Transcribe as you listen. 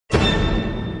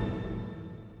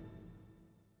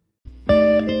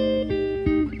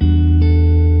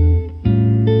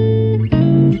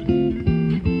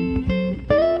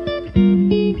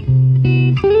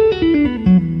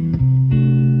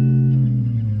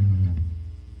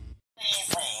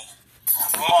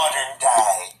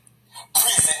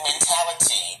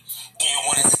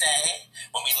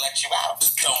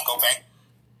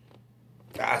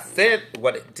said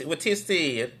what Tish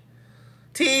said.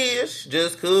 Tish,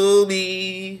 just cool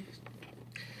me.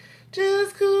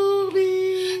 Just cool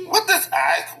me. What does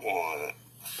Ike want?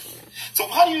 So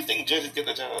how do you think judges get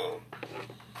the job?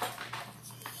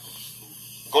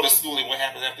 Go to school, and what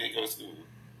happens after they go to school?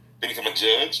 They become a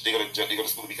judge? They go to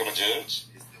school to become a judge?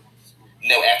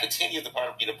 No, after 10 years,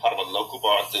 being a part of a local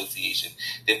bar association,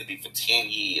 they have to be for 10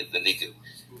 years, then they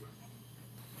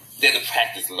have to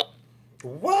practice law.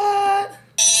 What?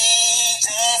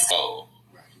 So,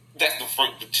 that's the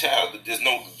first child. There's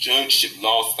no judgeship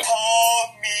laws. I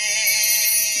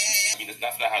mean, it's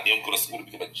not how they don't go to school to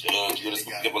become a judge. You go to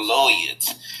school to become a lawyer.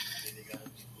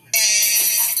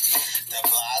 De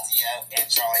Blasio and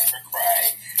Charlie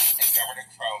McCray and Governor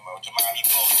Cuomo, Jamali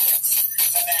Williams,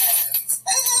 Bananas.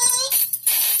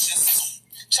 Just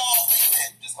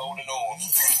Charlie just holding on.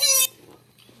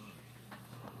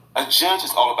 A judge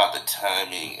is all about the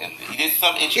timing, and he did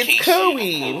some education. It's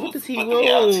Cohen. What does he want? The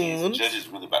reality is, the judge is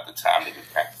really about the time they've been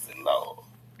practicing law.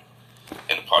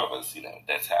 And a part of us,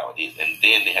 that's how it is. And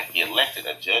then they have to be elected.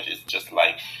 A judge is just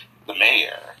like the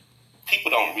mayor.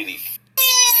 People don't really.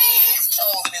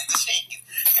 Chosen is the chic.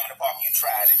 Give it a pop, you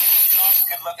tried it.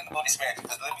 Good luck in the booty smash,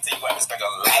 because let me tell you what, I'm spending a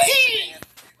lot of time.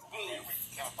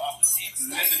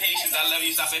 Listen, Haitians, I love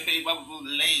you. Stop saying,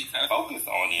 focus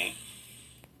on it.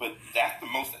 But that's the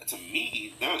most, to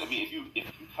me, if you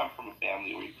come from a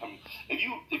family, or if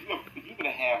you're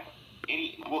gonna have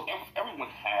everyone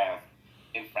has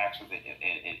infractions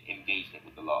and engagement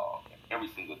with the law every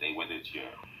single day, whether it's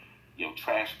your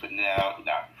trash putting out,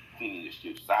 not cleaning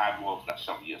your sidewalks, not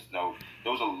shoveling your snow.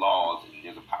 Those are laws, and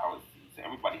there's a policy. So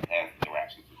everybody has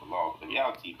interactions with the law. But the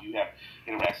reality, if you have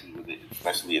interactions with it,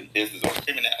 especially in business or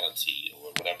criminality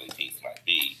or whatever the case might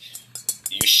be,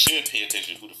 you should pay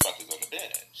attention to who the fuck is on the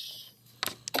bench.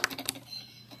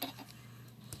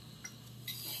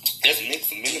 There's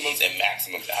minimums and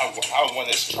maximums. How one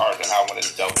is charged and how one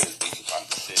is dealt with is based upon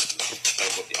decisions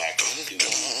and what the actions do.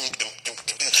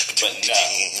 But no,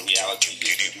 the reality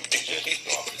is you do think judges in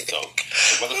office. So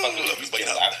the motherfuckers you get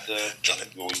locked up,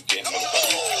 or you get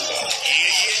motherfuckers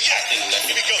I think let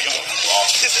me go, y'all.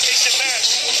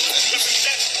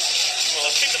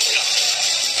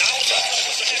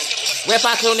 Where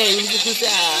Pacone,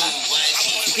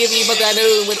 give me what I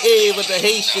know with A with the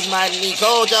Haitian man, me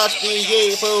call just the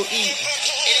A for E.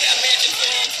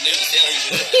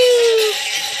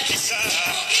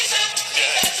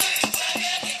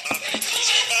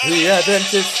 The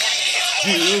Adventist,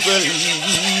 you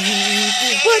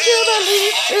believe. What you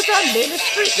believe is a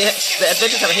ministry. The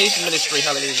Adventists have a Haitian ministry,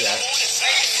 hallelujah.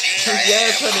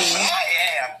 Yes, honey. I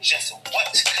am just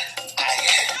what I am.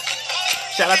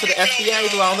 Shout out to the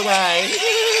SBAs along the way.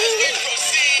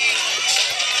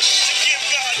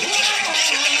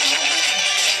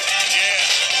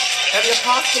 And the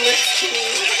apostolics too.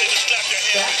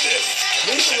 Baptist,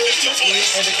 Lutheran,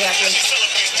 and the Catholics.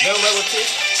 No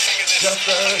relatives, just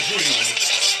a Jew.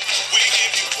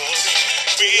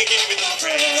 We give you the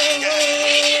praise.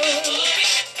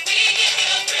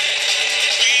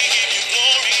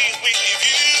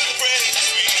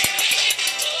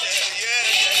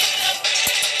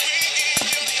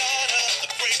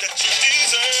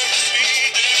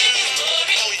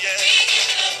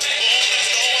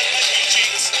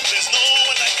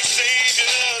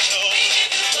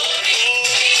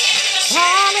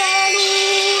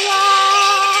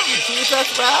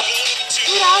 Rap.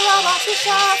 We all about to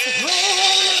shout the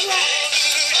praise.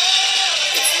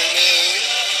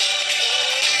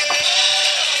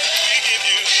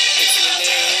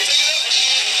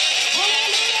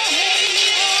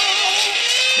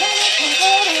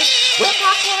 We're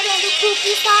talking on the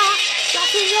cookie star,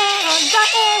 shouting on the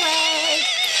airways.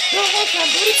 Don't let your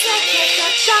booty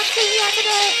shouting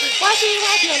yesterday. Why do you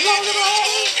have your lonely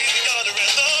road?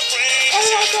 And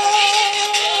let's go.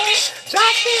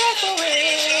 Just the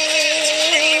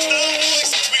away.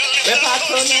 We're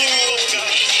Pacone.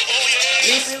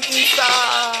 Listen to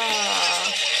star.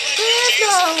 There's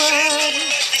no one.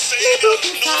 Listen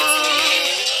to star.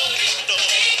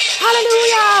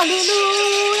 Hallelujah,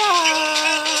 hallelujah.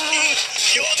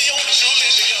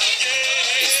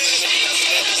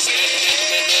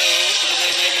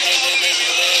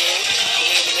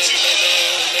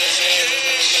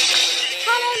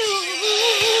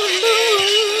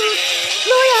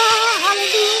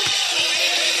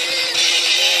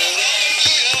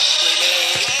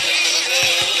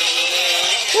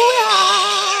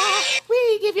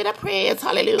 The praise,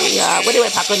 hallelujah. What do we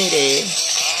Pacone there?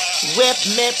 Whip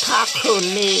me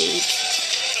Pacone.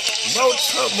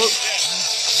 Mocho,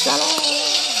 shalom.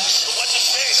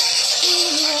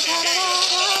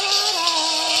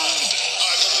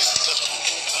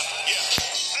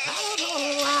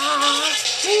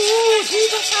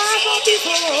 People have no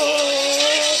people.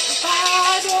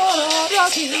 I don't know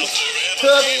you.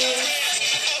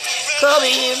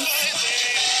 Coming.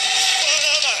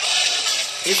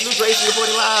 It's New Tracy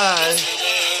reporting live.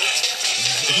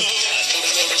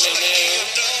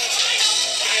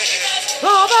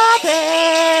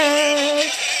 ROBOTISH.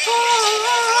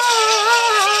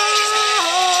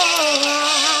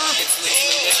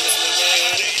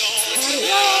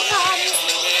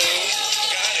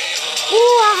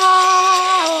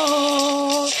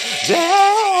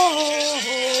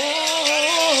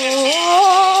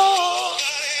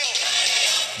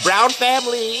 Brown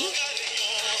family.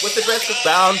 What's the dress of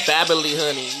Brown family,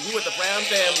 honey? You with the Brown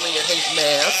family at Hate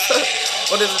Mass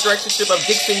under the directorship of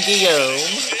Dixon Guillaume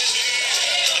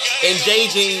and J.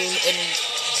 Jean and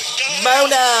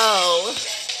Mono.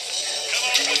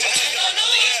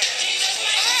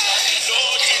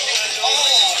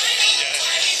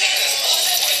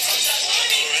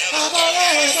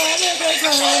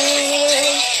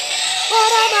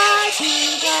 What am I to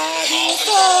God?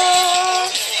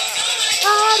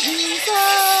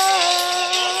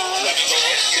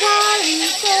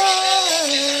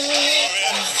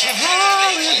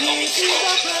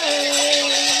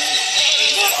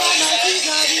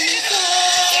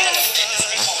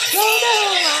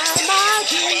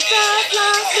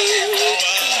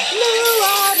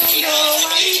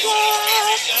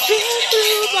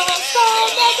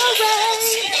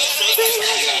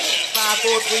 Five,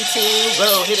 4, 3, 2,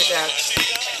 go, hit it down.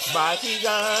 Mighty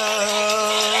God.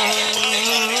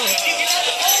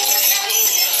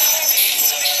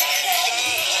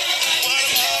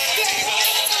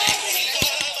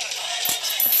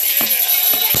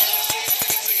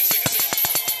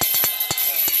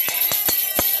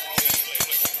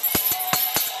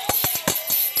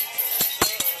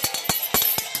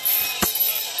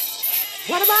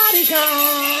 What a mighty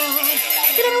God!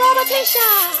 Give it a ROBOTISH!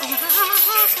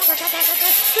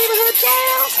 Neighborhood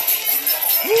jail!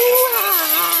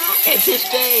 And Tish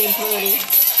James, honey.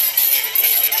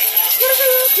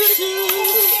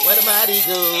 What a mighty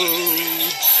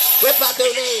God. Where Paco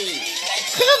Nate?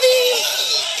 Covey!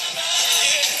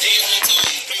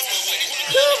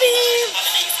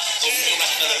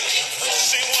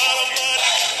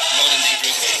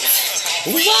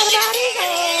 What a mighty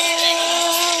God!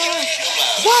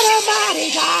 What a mighty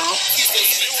God!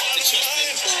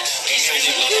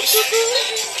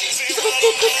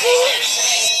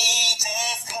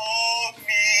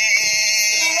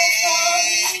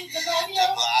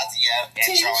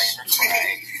 And Charlie for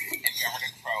Craig and Governor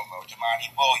Promo,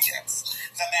 Jamani Williams,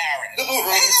 the Marin, the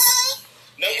Bourons,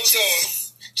 no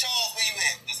Boutons. Charles, where you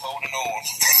at? Just holding on.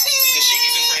 The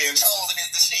Sheikies and friends. Charles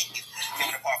is the Sheikies.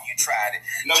 Kevin Parker, you tried it.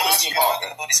 No, Christian Parker.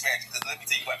 Because let me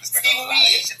tell you what, respect a lot of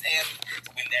Asians and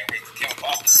to win that race. Kevin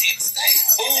Parker, 6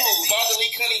 states. Ooh, Martha Lee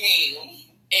Cunningham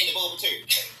and the Bull too.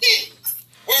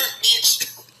 Work, bitch.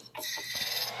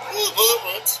 Ooh,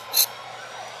 Bull.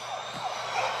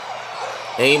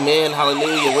 Amen,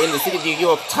 hallelujah. We're in the city of New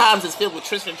York. Times is filled with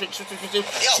swift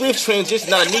transition,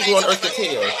 not a Negro on earth to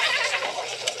tell.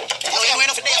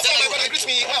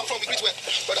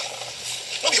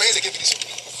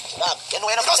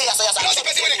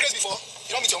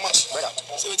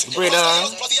 Brother,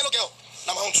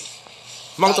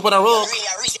 Mount up on a rock.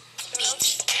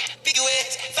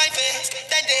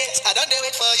 I don't do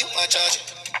it for you, my charge.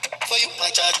 For you, my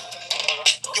charge.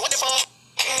 You want the phone?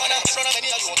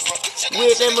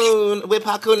 Where's the moon? Where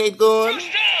Paco Nate gone? Ball is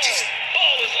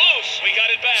loose. We got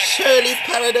it back. Shirley's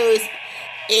Paradise.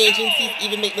 Agencies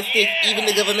even make mistakes, even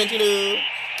the government, you know.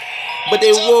 But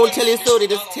they won't tell you so, they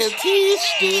just tell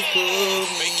Tish to come.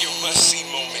 Make your must-see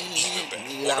moment even better.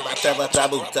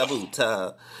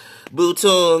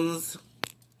 Boutons.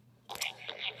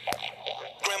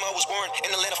 Grandma was born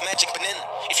in the land of magic, but then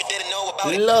if you didn't know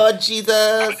about it. Lord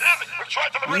Jesus.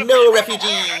 No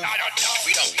refugees.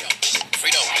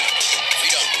 Freedom.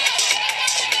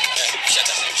 Shut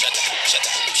up.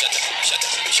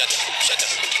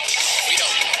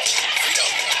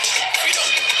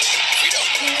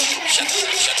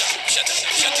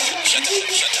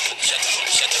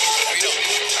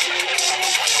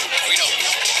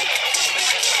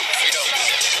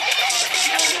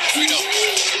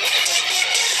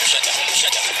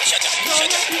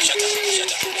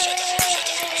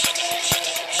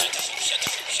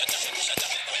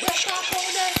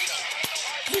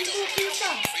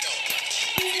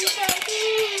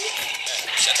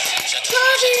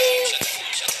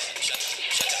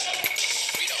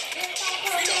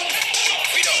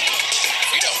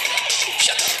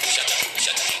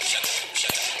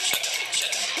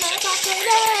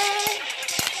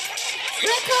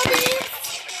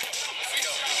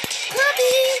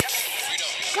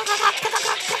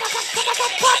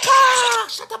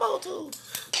 Shatabutu.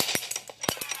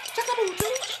 Shatabutu.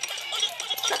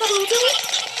 Shatabutu.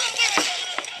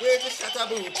 Where's the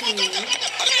Shatabutu?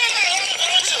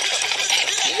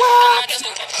 What?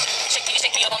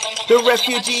 The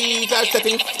refugees are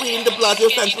setting free in the blood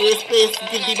of sanctuary space.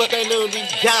 Guilty, but I know they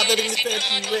gathered in the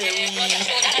sanctuary,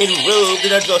 enrobed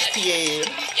in a Josh Pierre.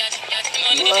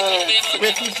 What?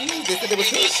 Refugees? They said they were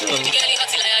Haitian.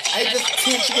 I just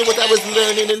teach you what I was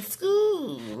learning in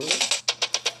school.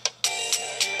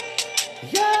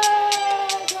 Yeah,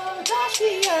 Josh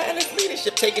Pierre and his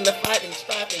leadership taking the fight and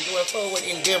strife and going forward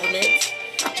in government.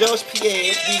 Josh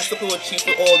Pierre, we support you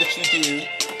for all that you do.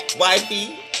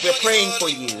 Wifey, we're praying for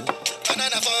you.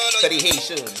 For the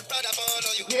Haitians.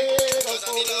 Yeah,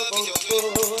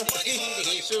 the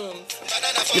Haitians.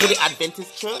 You know the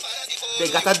Adventist church? They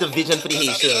got a division for the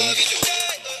Haitians.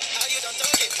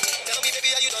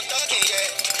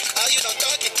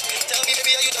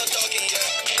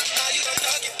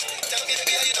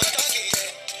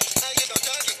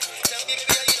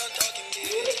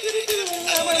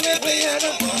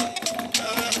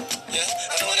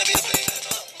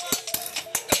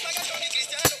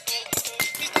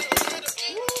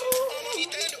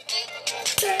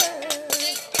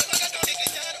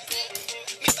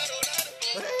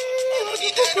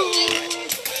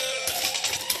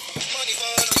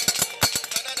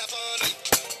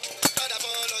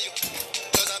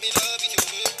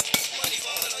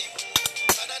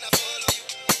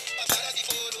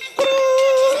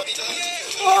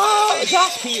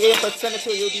 Josh P.A. for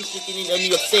senatorial district in New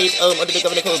York State under the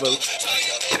Governor Kobo.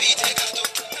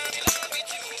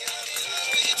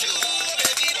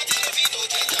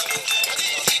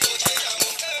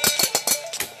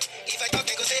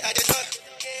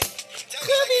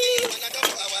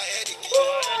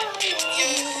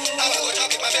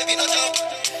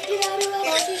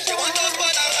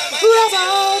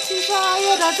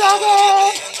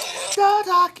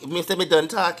 Mr. Me done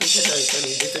talking tonight,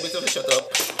 honey. They said me to shut up.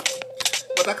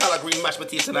 But I call a green mashed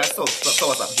potato and I sauce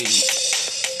up, baby.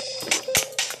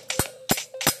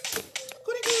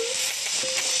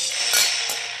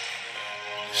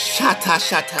 Shatta.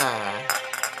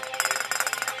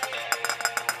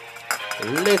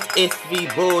 Let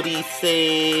everybody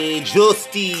say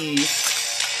justice.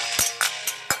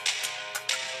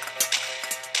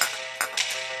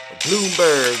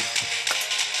 Bloomberg.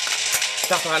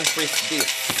 Stop and frisk this.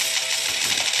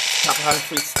 Stop and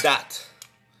frisk that.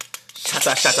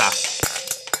 Shatta.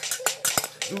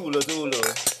 Dulu.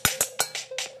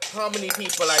 How many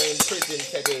people are in prison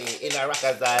today in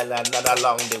Rikers Island and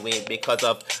along the way because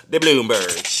of the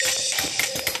Bloomberg?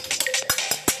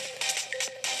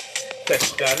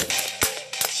 Question.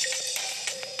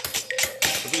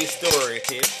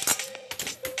 Restorative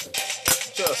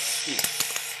justice.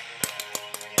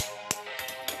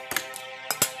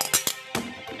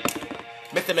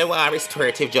 Mr. Me want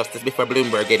restorative justice before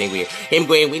Bloomberg anyway. Him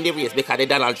going win the race because the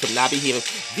Donald Trump now be him.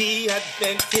 The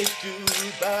Adventist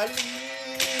Jubilee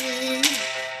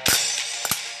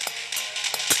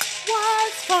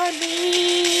was for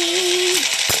me.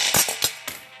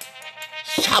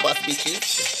 Shabbos,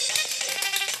 bitches.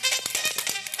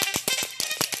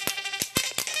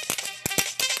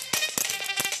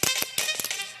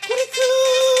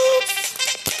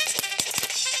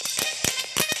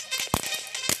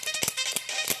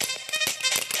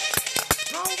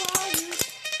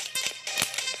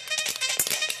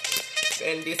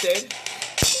 And they said,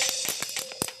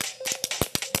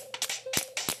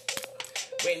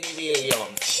 Wendy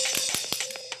Williams,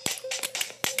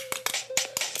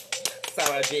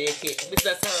 Sarah J.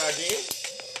 Mr. Sarah J.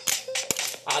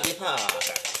 Abby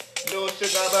Parker. No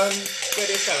sugar bun, where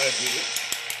is Sarah J.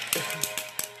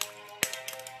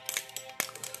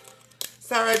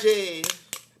 Sarah J.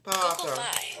 Parker.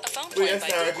 Where is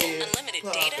Sarah J.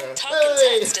 Parker?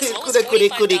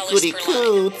 Goody.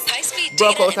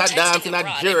 Broke out a dance in a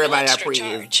Jeremiah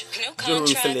praise.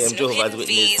 Jerusalem, Jehovah's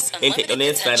Witness. And take on the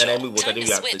inside and I move out of New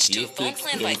York City.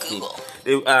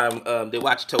 The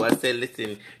watchtower said,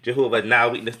 listen, Jehovah now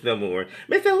witness no more.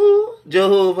 Mr. Who?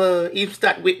 Jehovah, you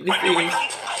start witnessing.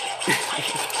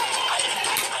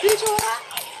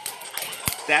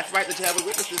 That's right, the Jehovah's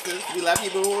Witnesses. We love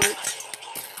you, Lord.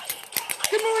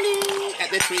 Good morning. At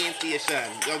the train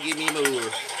station. Y'all give me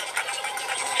more.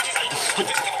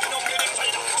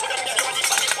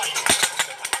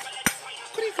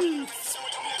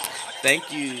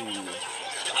 Thank you.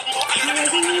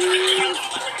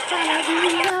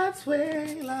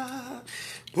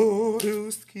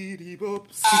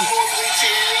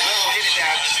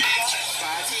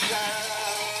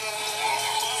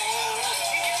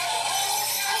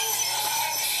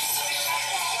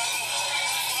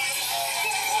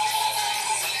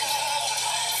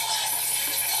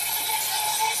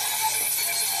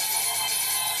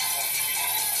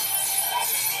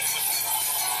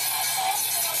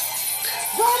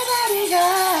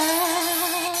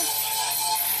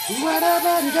 What a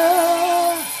body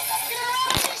girl.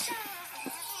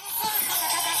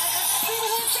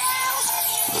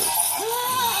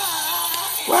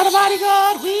 What a body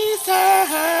God we serve.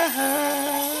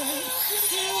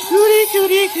 Cootie,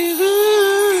 cootie, coo.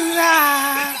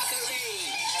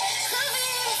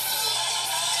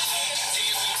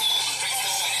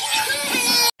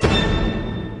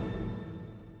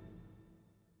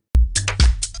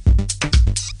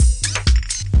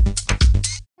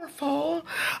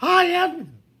 I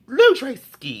am Lou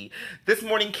Tracy. This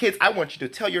morning, kids, I want you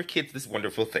to tell your kids this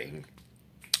wonderful thing.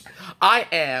 I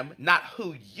am not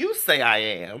who you say I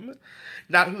am,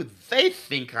 not who they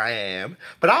think I am,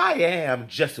 but I am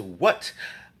just what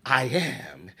I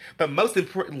am. But most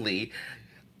importantly,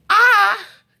 I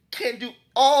can do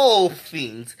all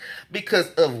things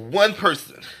because of one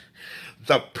person.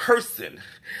 The person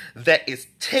that is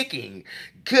taking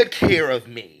good care of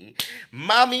me.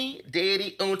 Mommy,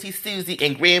 Daddy, Auntie Susie,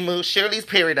 and Grandma Shirley's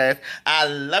Paradise. I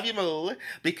love you more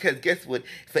because guess what?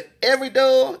 For every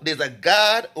door, there's a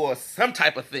God or some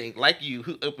type of thing like you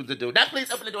who opens the door. Now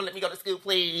please open the door and let me go to school,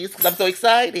 please, because I'm so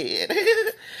excited.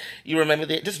 You remember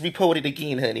that? Just report it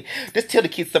again, honey. Just tell the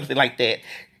kids something like that.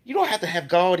 You don't have to have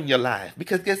God in your life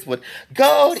because guess what?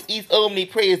 God is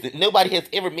omnipresent. Nobody has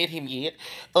ever met him yet.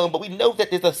 But we know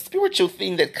that there's a spiritual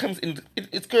thing that comes in.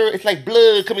 It's like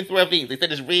blood coming through our veins. They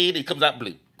said it's red, it comes out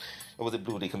blue. Or was it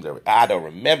blue, it comes out red? I don't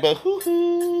remember.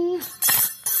 Hoo-hoo.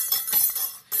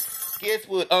 Guess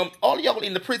what? All of y'all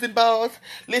in the prison bars,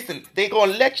 listen, they're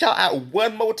going to let y'all out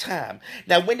one more time.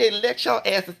 Now, when they let y'all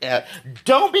asses out,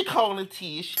 don't be calling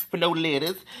Tish for no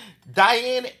letters.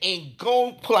 Diane ain't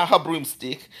going to pull out her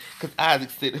broomstick because Isaac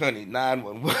said, honey,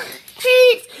 911.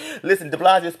 Listen, de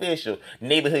Blasio special,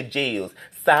 neighborhood jails.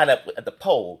 Sign up at the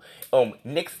poll.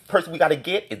 Next person we got to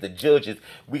get is the judges.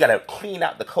 We got to clean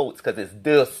out the coats because it's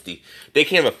dusty. They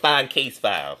can't even find case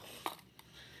file.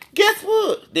 Guess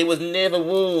what? There was never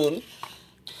one.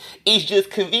 It's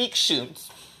just convictions.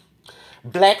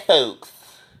 Black folks.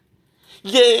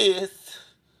 Yes.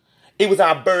 It was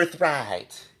our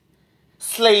birthright.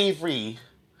 Slavery.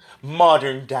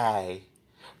 Modern day.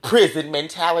 Prison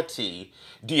mentality.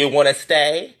 Do you want to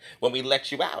stay? When we let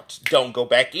you out, don't go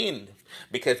back in.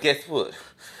 Because guess what?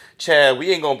 Child,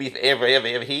 we ain't going to be forever,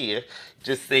 ever here.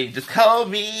 Just say, just call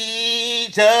me.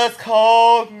 Just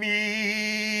call me.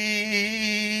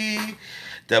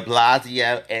 De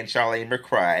Blasio and Charlene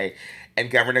McCray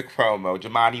and Governor Cuomo,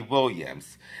 Jumaane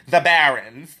Williams, the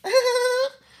Barons,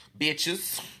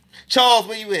 bitches. Charles,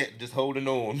 where you at? Just holding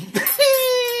on.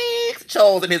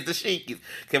 Charles and his dashikis.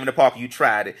 Kevin Parker, you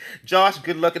tried it. Josh,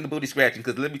 good luck in the booty scratching,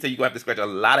 because let me tell you, you're going to have to scratch a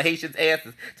lot of Haitians'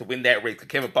 asses to win that race, because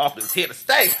Kevin Parker is here to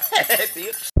stay.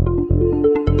 Bitch.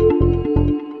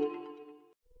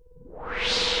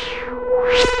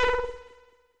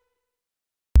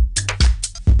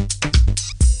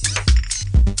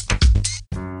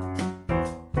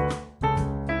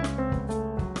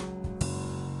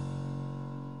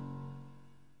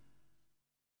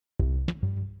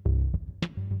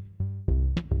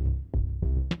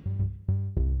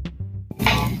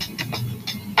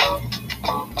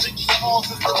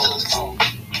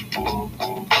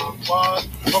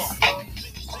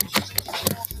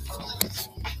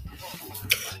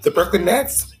 The Brooklyn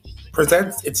Nets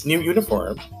presents its new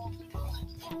uniform.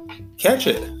 Catch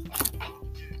it.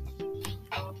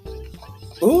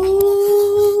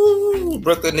 Ooh,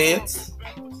 Brooklyn Nets.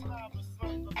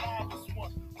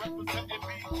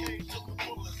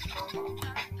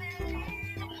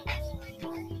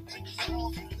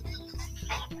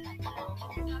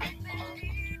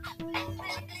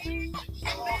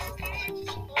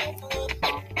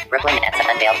 Brooklyn Nets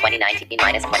unveiled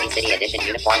 2019-20 City Edition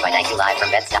uniform by Nike live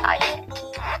from Bed-Stuy.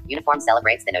 Uniform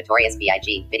celebrates the Notorious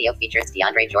B.I.G. Video features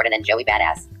DeAndre Jordan and Joey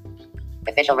Badass.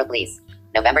 Official release,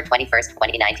 November 21st,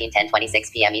 2019,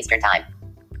 10:26 p.m. Eastern Time.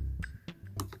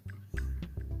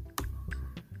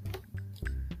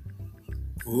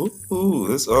 Ooh,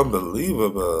 that's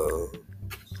unbelievable.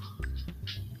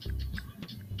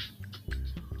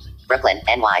 Brooklyn,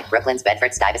 NY. Brooklyn's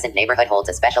Bedford-Stuyvesant neighborhood holds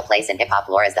a special place in hip-hop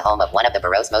lore as the home of one of the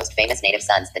borough's most famous native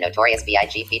sons, the Notorious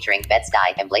B.I.G. featuring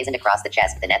Bed-Stuy, emblazoned across the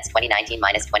chest. The Nets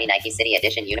 2019-20 Nike City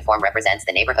Edition uniform represents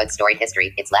the neighborhood's storied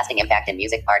history, its lasting impact in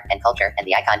music, art, and culture, and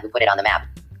the icon who put it on the map.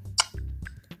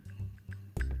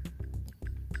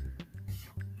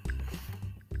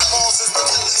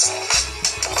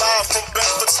 Live from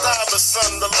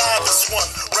Bedford-Stuyvesant, the livest one,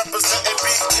 representing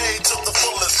BK to the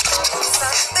fullest.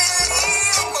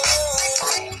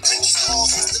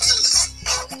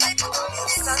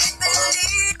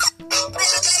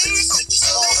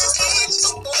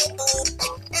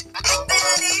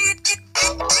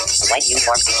 white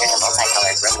uniform features a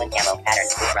multicolored Brooklyn camo pattern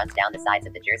which runs down the sides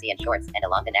of the jersey and shorts and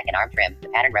along the neck and arm trim. The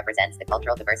pattern represents the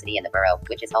cultural diversity in the borough,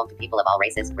 which is home to people of all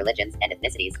races, religions, and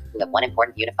ethnicities, who have one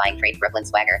important unifying trait: Brooklyn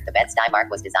swagger. The Bed-Stuy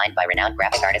mark was designed by renowned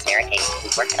graphic artist Eric Hayes,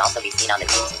 whose work can also be seen on the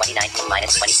team's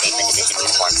 2019-20 statement edition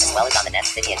uniforms, as well as on the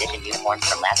Nets City edition uniforms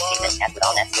from last season. As with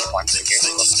all Nets uniforms, the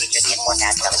jersey will feature the import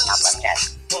patch on its top left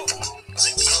chest.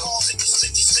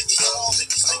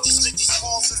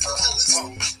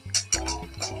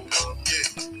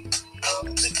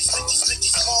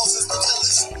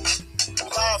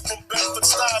 Live from Bedford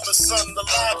Stuyvesant, the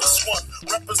livest one,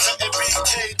 representing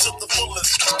BK to the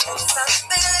fullest.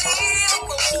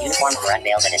 The uniforms were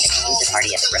unveiled at an exclusive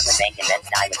party at the Brooklyn Bank in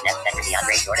Bed-Stuy with Nets center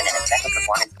DeAndre Jordan and a special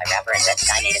performance by rapper and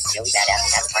Bed-Stuy native Joey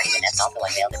Badass. At the party, the Nets also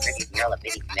unveiled a tribute mural of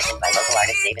Biggie commissioned by local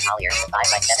artist David Hollier. The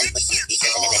 5x7 foot piece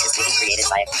features an image of Biggie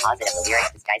created by a composite of the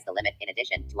lyrics "The Sky's the Limit." In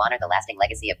addition, to honor the lasting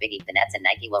legacy of Biggie, the Nets and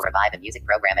Nike will revive a music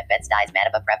program at Bed-Stuy's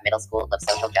Manawha Prep Middle School of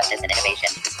Social Justice and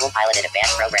Innovation. The school piloted a band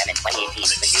program in 2018,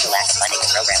 but due to lack of funding, the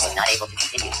program was not able to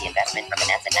continue. The investment from the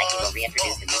Nets and Nike will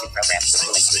reintroduce the music program, which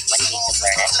will include 20 weeks of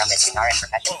clarinet, trumpet, guitar, and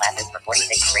percussion classes for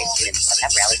 46 grade students. A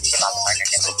pep rally to tip off the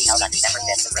partnership will be held on December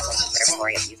 5th. The Brooklyn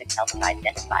Conservatory of Music helped provide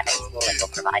Denton 5 at the school and will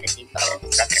provide a team coach and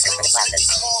instructor for the classes.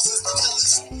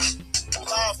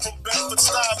 Live from Bedford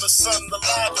Stuyvesant, the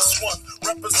livest one,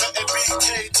 representing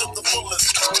BK to the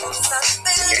fullest.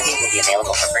 Jerseys will be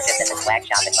available for purchase at the Swag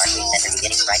Shop at Barclays Center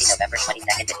beginning Friday, November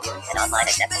 22nd at noon, and online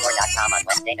at netstore.com on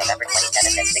Wednesday, November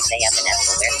 27th at 6 a.m. The Nets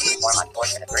will wear the uniform on court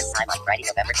for the first time on Friday,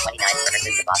 November 29th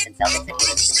versus the Boston Celtics at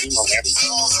noon. The team will wear the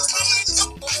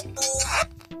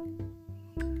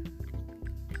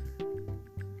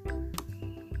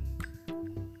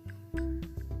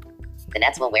The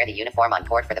Nets will wear the uniform on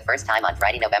court for the first time on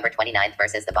Friday, November 29th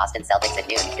versus the Boston Celtics at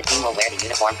noon. The team will wear the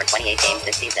uniform for 28 games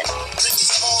this season.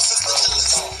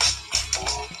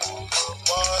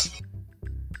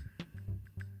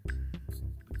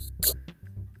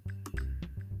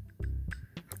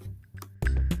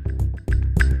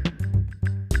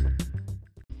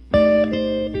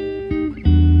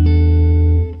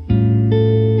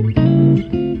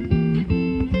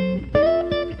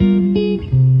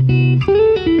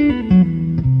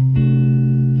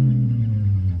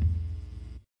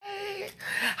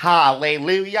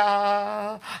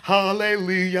 Hallelujah,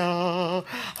 hallelujah,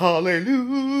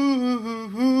 hallelujah.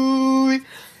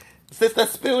 Sister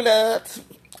Spooner,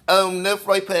 no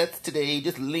Freud pets today,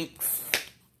 just links.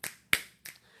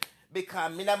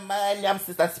 Because me not mind I'm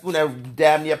Sister Spooner,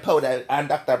 damn your powder and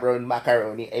Dr. Brown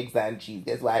macaroni, eggs and cheese.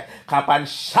 That's why camp on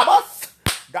Shabbos,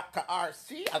 Dr.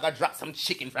 RC, I gotta drop some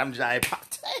chicken from Giant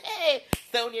Pot. Hey,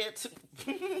 Sonia too.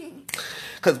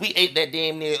 Cause we ate that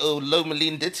damn near low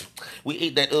Melinda. We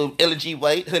ate that LG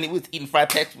white, honey. We was eating fry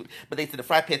packs, but they said the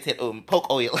fry packs had pork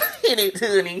oil in it,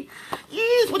 honey.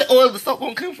 Yes, where the oil, the salt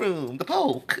won't come from. The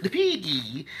pork, the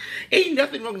piggy. Ain't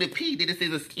nothing wrong with the pig. They just say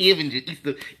the scavenger eats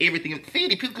the everything. See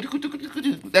the pig.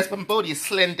 That's why my body is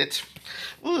slender.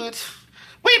 What?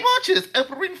 Weight Watchers,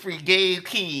 Oprah Winfrey, Gay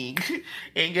King,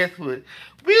 and guess what?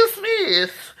 Will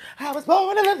Smith. I was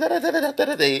born in the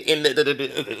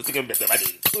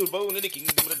born in the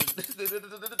kingdom.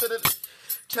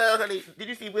 Child, honey, did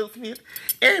you see Will Smith?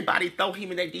 Everybody thought him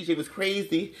and that DJ was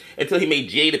crazy until he made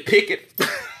Jada Pickett.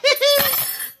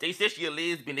 They said she a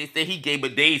lesbian. They said he gay,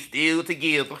 but they still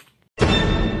together.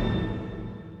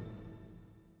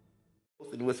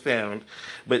 It was found,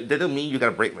 but that don't mean you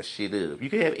gotta break my shit up. You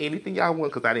can have anything y'all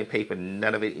want because I didn't pay for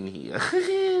none of it in here.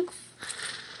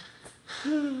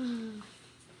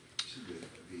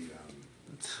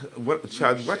 What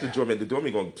child? What the doorman? The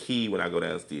doorman gonna key when I go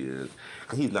downstairs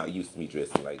because he's not used to me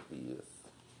dressing like this.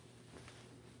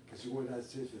 Because you went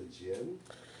downstairs to the gym.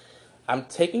 I'm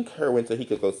taking Kerwin so he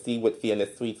could go see what Fiona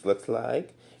Suites looks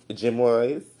like, the gym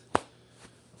wise.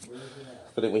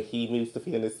 So that when he moves to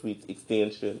Fiona Suites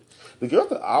extension, the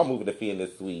girls are all moving to Fiona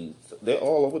Suites. They're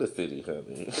all over the city,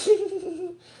 honey.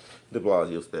 The Ball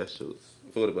Hill specials,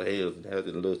 affordable housing,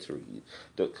 housing lottery.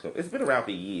 It's been around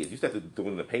for years. You used to have to do it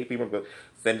in the paper. Remember,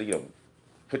 send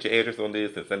put your address on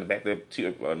this and send it back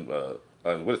to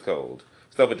on what it's called,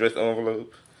 self-addressed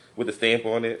envelope with a stamp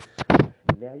on it.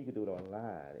 Now you can do it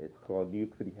online. It's called New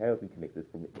York City Housing Connectors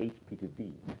from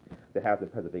HPTV, the Housing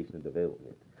Preservation and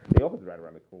Development. They office right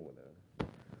around the corner.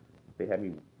 They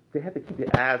had to keep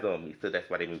their eyes on me, so that's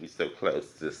why they moved me so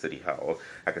close to the city hall.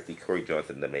 I could see Corey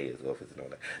Johnson in the mayor's office and all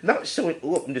that. Not showing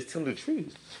up, I'm just telling the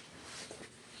truth.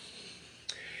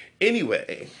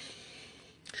 Anyway,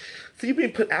 so you've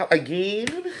been put out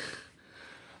again?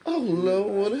 Oh,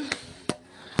 Lord.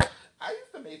 I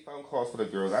used to make phone calls for the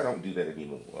girls. I don't do that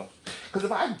anymore. Because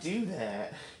if I do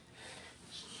that,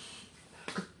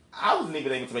 I wasn't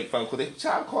even able to make phone calls. The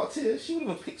child called Tish. She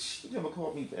never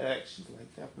called me back. She's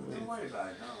like, that was. Don't worry about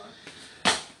it,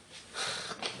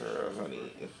 Girl,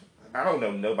 honey. I don't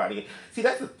know nobody. See,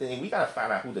 that's the thing. We gotta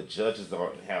find out who the judges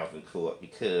are in housing court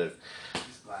because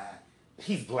He's black.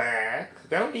 he's black.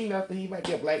 That don't mean nothing. He might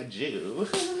be a black Jew.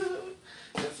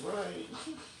 That's right.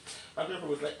 My girlfriend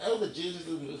was like, "Oh, the judges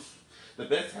in the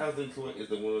best housing court is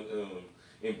the one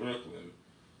in Brooklyn."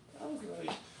 I was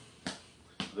like,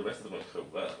 "The rest of them are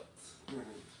corrupt."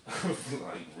 I was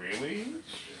like, "Really?"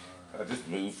 I just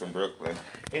moved from Brooklyn.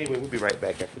 Anyway, we'll be right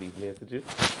back after these messages.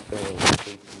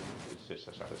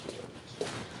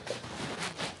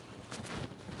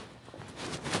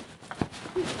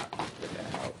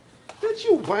 Bitch,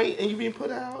 you white and you being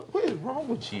put out? What is wrong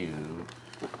with you?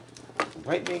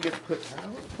 White man gets put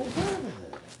out? For what?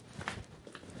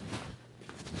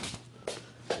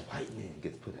 White man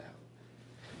gets put out.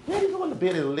 Where you going to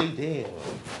bed and lay down?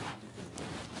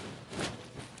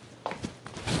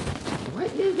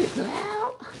 White man gets put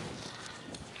out?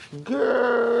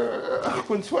 Girl,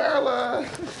 Quintwella.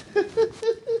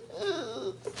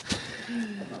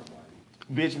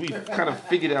 Bitch, we kind of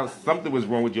figured out something was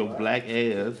wrong with your black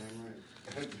ass.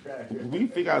 We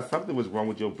figured out something was wrong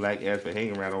with your black ass for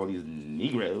hanging around all these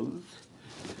Negroes.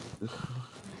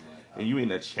 And you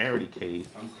in a charity case.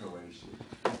 I'm Croatian.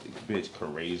 Bitch,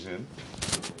 Croatian.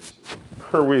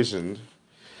 Croatian.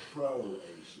 Croatian.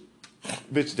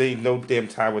 Bitch, there ain't no damn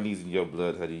Taiwanese in your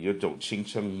blood, honey. You don't ching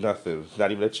chung nothing.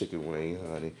 Not even a chicken wing,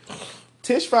 honey.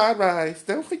 Tish fried rice.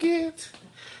 Don't forget.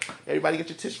 Everybody get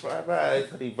your Tish fried rice,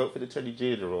 honey. Vote for the Attorney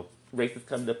General. Race is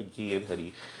coming up again,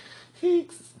 honey.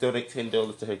 Hicks. Donate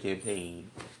 $10 to her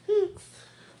campaign. Hicks.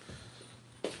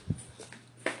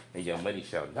 And your money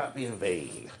shall not be in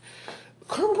vain.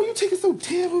 Carmen, why you taking so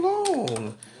damn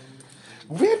long?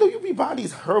 Randall, you be buying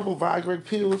these herbal Viagra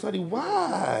pills, honey.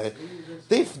 Why?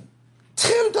 They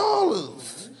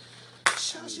 $10.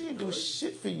 Child, she ain't do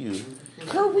shit for you.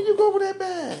 Carmen, where you go with that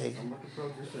bag?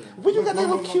 Where you got that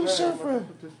little cute shirt from?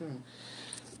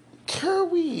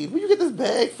 Kerweed, where you get this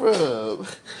bag from?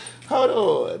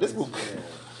 Hold on. This will,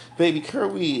 baby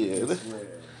Kerweed.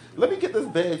 Let me get this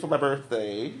bag for my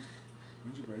birthday.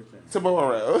 When's your birthday?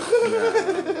 Tomorrow.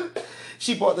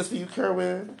 She bought this for you,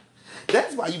 Kerwin.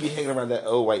 That's why you be hanging around that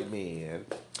old white man.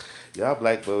 Y'all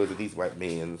black boys and these white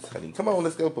men, honey. Come on,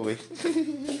 let's go, boy.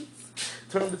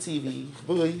 Turn on the TV,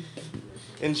 boy.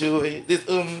 Enjoy this.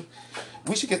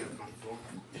 We should get.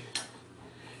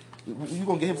 You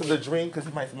gonna get him something to drink? Cause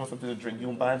he might want something to drink. You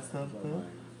gonna buy him something?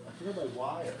 I forgot my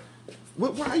wire.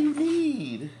 What wire you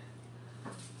need?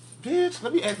 Bitch,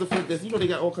 let me ask the front desk. You know they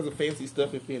got all kinds of fancy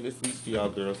stuff in Famous Suites for y'all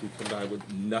girls who come by with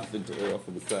nothing to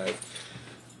offer besides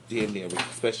damn near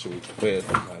special requests,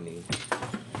 honey.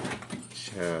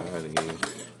 Child, honey.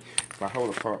 My whole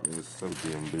apartment is so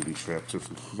damn booby trapped. Just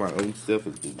my own self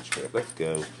is booby trapped. Let's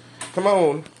go. Come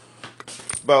on,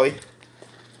 Bowie.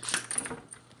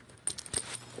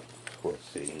 Poor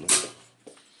thing.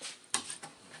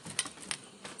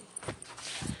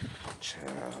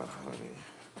 Child, honey.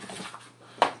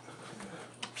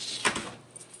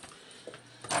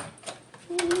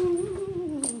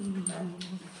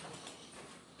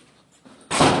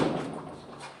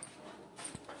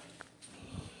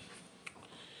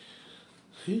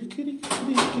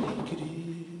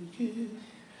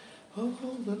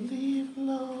 Oh, the leave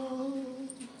alone,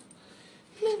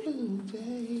 live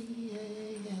day,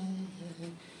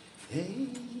 hey.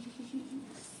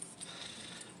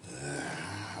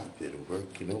 I've been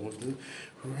working on the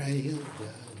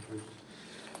railroad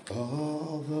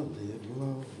all the live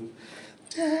long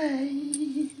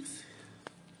days.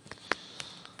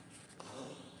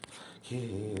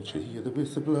 Can't you hear the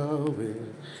whistle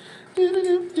blowing?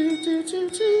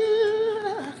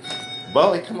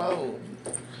 Boy, come on.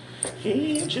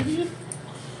 Can't you hear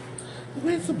the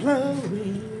whistle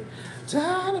blowing?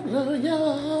 Time to blow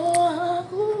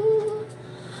your.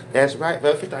 That's right,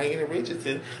 vote for Diana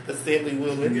Richardson,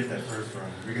 Assemblywoman. Get that first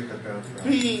one. We get that bell from.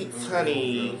 Please,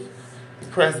 honey,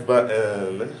 press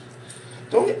button.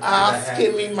 Don't be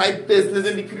asking me my business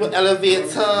in the people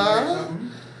elevator.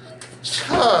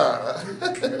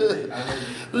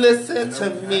 Listen to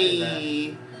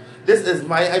me. This is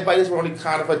I buy this for only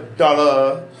kind of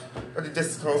 $1 at the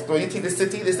discount store. You think the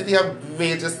city have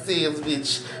major sales,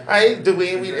 bitch. I ain't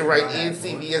doing it right in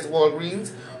CVS,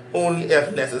 Walgreens, only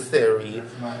if necessary.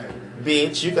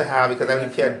 Bitch, you can have it because I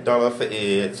only pay $1 for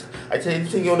it. I tell you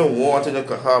anything you don't want and you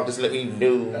can have, just let me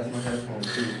know. That's my headphone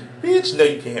too. Bitch, no,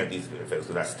 you can't have these benefits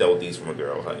because I stole these from a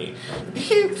girl, honey.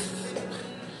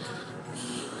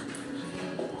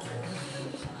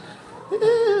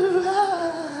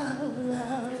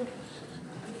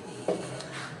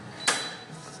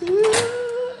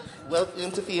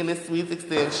 welcome to Fearless Suites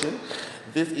Extension.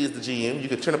 This is the gym. You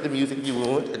can turn up the music if you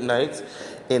want at night,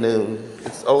 and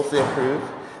it's all soundproof.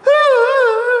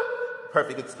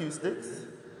 Perfect acoustics.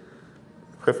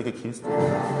 Perfect acoustics.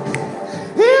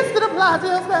 It's the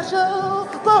Blasio Special,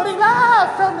 voting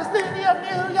live from the city of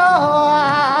New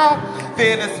York.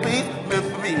 Fearless Suites, live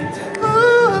for me.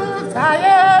 Ooh,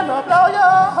 Diane will blow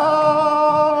your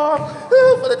heart.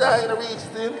 Ooh, for the Diana reach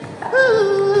them.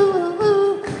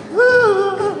 Ooh,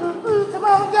 come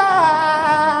on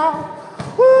down.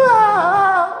 Ooh.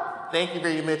 Thank you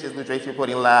very much. It's ROBOTISH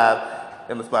reporting live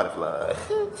on the Spotify.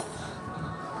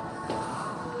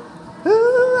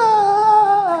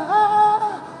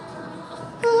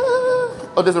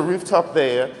 Oh, there's a rooftop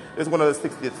there. There's one on the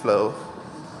 60th floor.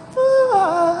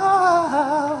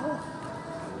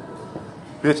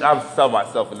 Bitch, I'm so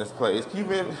myself in this place. Can you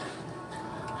really?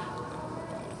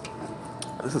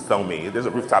 This is so me. There's a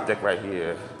rooftop deck right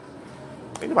here.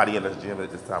 Ain't nobody in this gym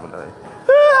at this time of night.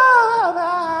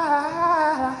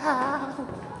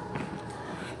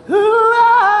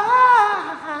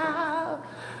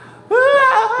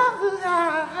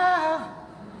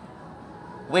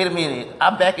 Wait a minute.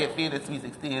 I'm back at Fearless Suites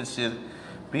Extension.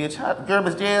 Bitch, hot girl,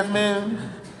 Miss Jasmine.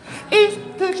 It's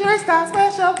the church style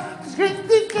special.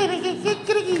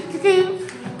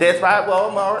 That's right,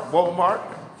 Walmart. Walmart.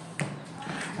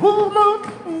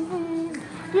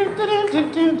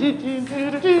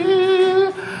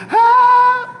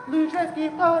 Blue dress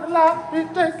get on the line, blue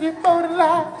dress get on the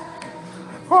line.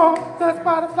 Oh, that's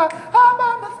butterfly, I'm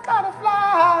on the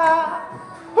butterfly.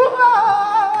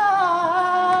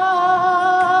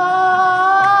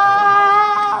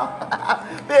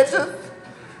 Bitches.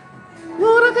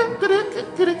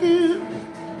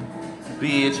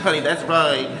 Bitch, honey, that's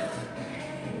right.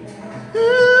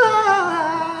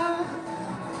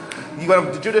 You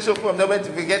want the judicial form, no one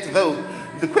to forget to vote.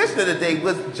 The question of the day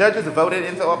was judges voted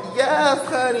into office. Yes,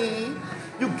 honey.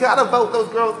 You gotta vote those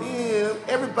girls in.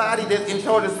 Everybody that's in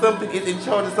charge of something is in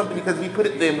charge of something because we put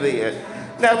them there.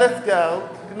 Now let's go.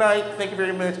 Good night. Thank you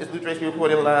very much. It's ROBOTISH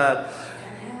reporting live.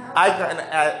 I got in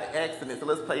an accident, so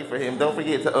let's play for him. Don't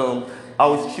forget to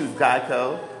always choose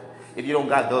Geico. If you don't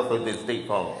got GoFo, then State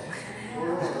Farm.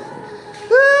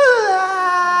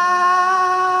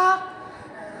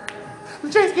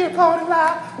 ROBOTISH get reported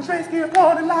live. ROBOTISH get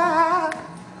reported live.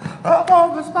 Up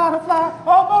on the Spotify.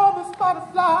 Up on the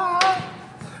Spotify.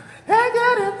 And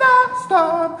get in the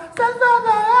storm. Since I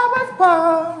was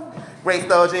born. Great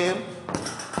star, Jim.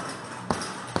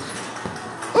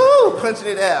 Ooh, punching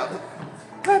it out.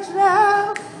 Punch it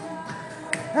out.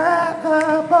 At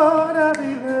the board of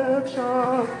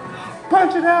election.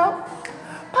 Punch it out.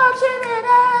 Punching it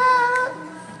out.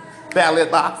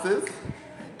 Ballot boxes.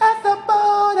 At the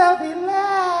board of elections.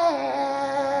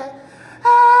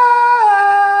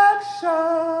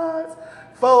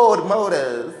 Ford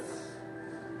Motors.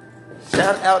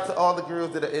 Shout out to all the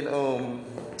girls that are in,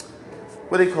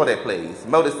 what do they call that place?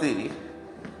 Motor City.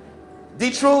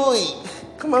 Detroit.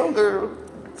 Come on, girl.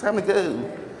 Time to go.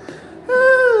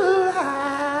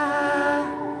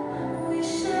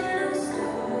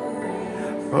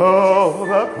 Oh,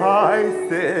 the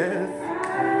prices.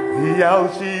 The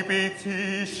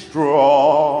LGBT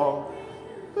strong.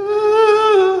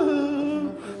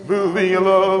 Moving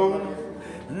along.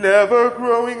 Never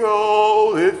growing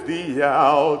old, it's the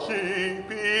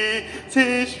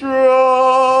LGBT strong.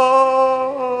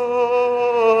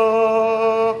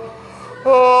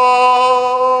 Oh.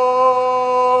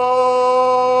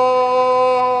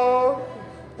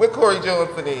 Where Corey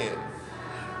Johnson is?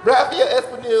 Raphael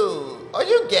Espinal, are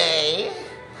you gay?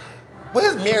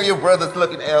 Where's Mario Brothers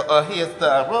looking at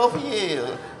hairstyle?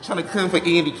 Raphael, trying to come for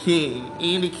Andy King.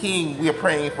 Andy King, we're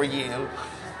praying for you.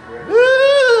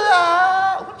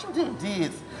 What you do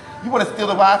this? You want to steal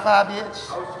the Wi-Fi, bitch?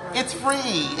 It's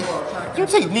free. You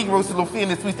take Negroes to little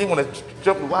Fearless Suites, they want to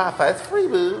jump the Wi-Fi. It's free,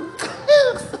 boo.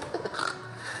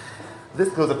 This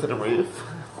goes up to the roof.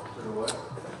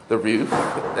 The roof.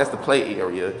 That's the play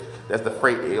area. That's the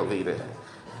freight elevator.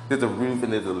 There's a roof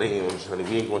and there's a lounge, honey.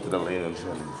 We ain't going to the lounge,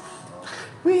 honey.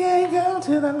 We ain't going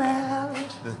to the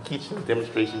lounge. The kitchen,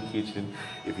 demonstration kitchen.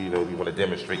 If you know, if you want to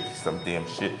demonstrate some damn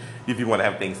shit. If you want to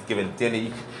have Thanksgiving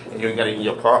dinner and you ain't got it in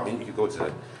your apartment, you can go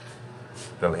to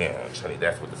the lounge, honey.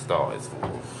 That's what the star is for.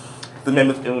 The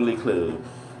members only club.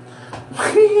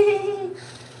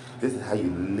 This is how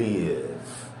you live.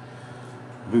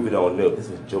 Moving on up, this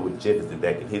is Joey Jefferson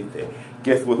back in his day.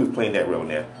 Guess what? Who's playing that role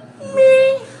now?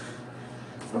 Me.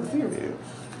 I'm serious.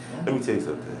 Let me tell you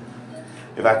something.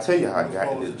 If I tell you how I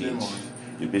got in this bitch,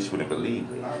 your bitch wouldn't believe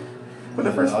me. But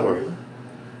the first story.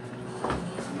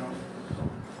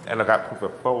 And I got proof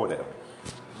of 4 of them.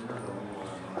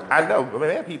 I know, but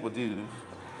mad people do.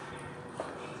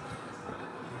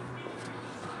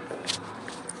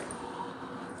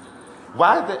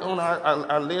 Why is that on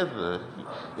our leather?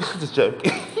 Just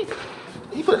joking.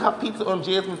 He put hot pizza on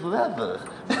Jasmine's leather.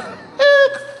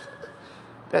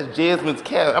 That's Jasmine's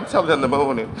cat. I'm telling her in the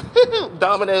morning.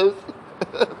 Dominoes.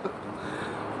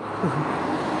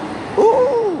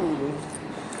 Ooh.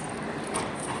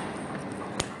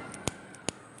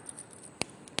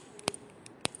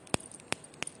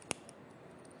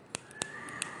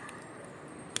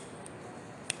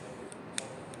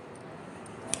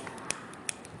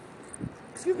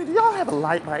 Excuse me, do y'all have a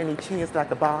light by any chance that I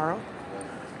could borrow?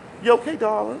 You okay,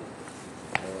 darling?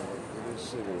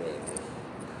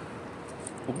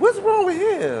 What's wrong with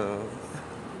him?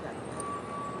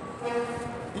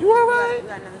 You alright? You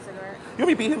got another cigarette? You want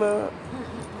me to beat him up?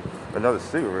 Another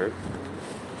cigarette?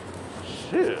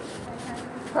 Shit.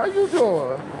 How you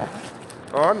doing?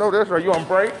 Oh, I know that's right. You on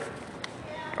break?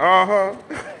 Uh-huh.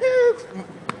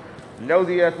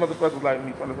 Nosy ass motherfuckers like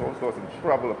me trying to all sorts of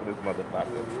trouble up in this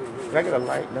motherfucker. Can I get a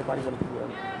light? Nobody want to do that.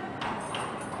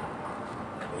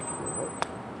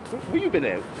 Where you been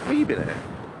at? Where you been at?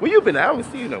 Where you been at? I don't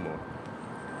see you no more.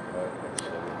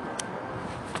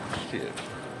 Shit.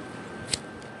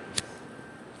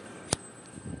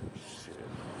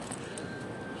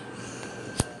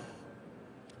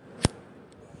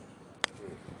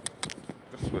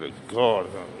 I swear to God,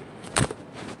 honey.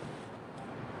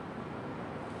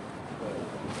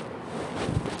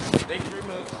 Thank you very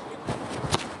much.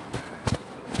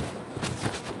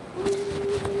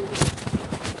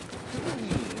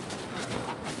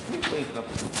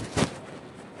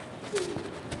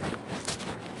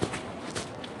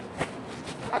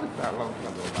 I just got a long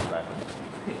time ago in my life.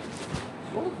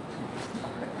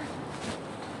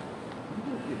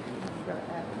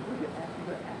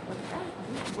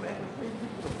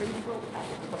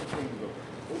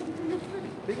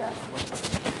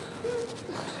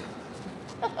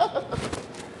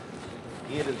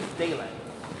 It is daylight.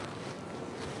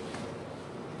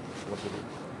 What's it?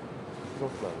 Go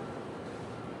slow.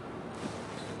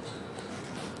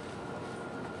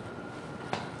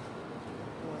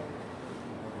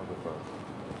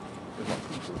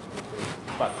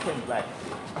 About 10 black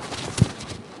kids.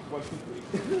 1, 2,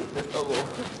 3. That's so low.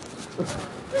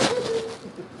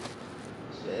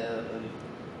 Seven.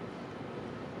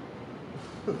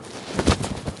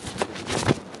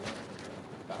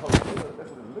 I hope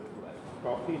that's what it looks like.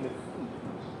 Coffee and food.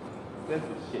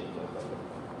 Expensive shit, motherfucker.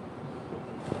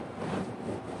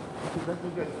 Let's go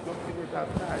get cigarettes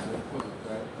outside. Let's go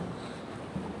outside.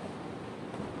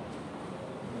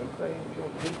 You know what I'm saying? We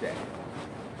don't do that.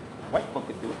 White folk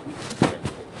can do it. We can do that.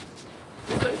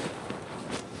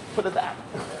 Put it out.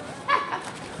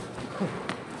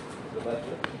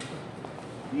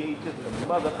 DHS is a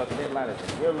motherfucker. That line is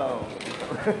real long.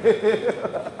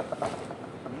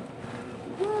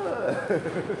 What?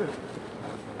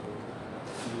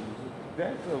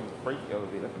 That's a freight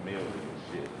elevator. That's a mail and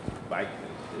shit. Bikes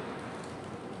and shit.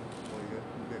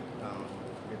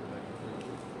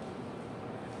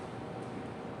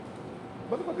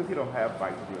 Motherfuckers here don't have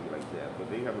bikes really like that, but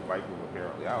they have a bike room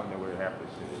apparently. I don't know where half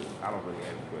this shit is. I don't really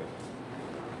ask questions.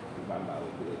 Because my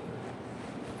knowledge is.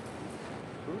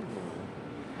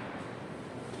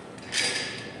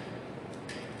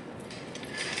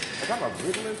 I got my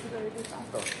Ritalin today. This I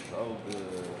felt so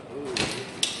good. Ooh.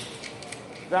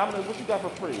 Dominic, what you got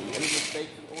for free? Any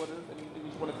mistakes and orders? Anything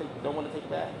you want to take? Don't want to take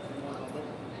back?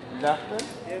 Nothing.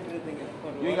 Everything is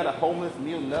for You ain't got a homeless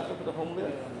meal, nothing for the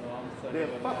homeless. Then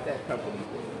fuck that company.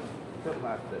 Tell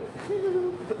myself.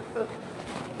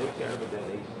 They care about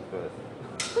donation first.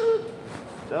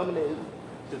 Dominic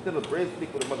should send a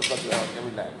breadstick with a motherfucker out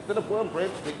every night. Send a one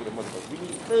breadstick with a motherfucker. We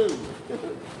need food.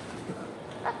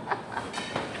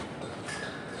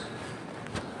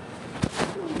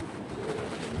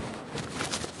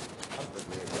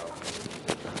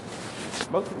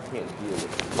 Most people can't deal with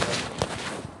it.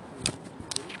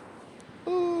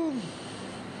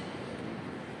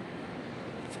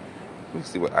 Let me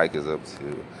see what Ike is up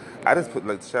to. I just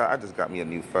got me a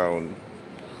new phone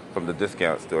from the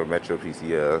discount store, Metro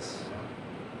PCS.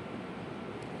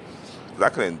 'Cause I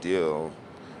couldn't deal.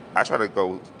 I tried to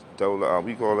go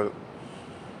we call it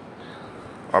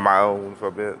on my own for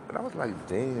a bit, and I was like,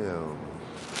 damn.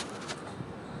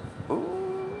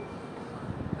 Ooh.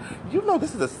 You know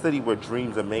this is a city where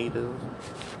dreams are made of.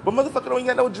 But motherfucker don't even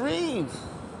got no dreams.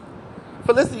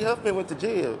 Felicity Huffman went to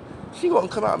jail. She gonna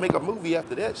come out and make a movie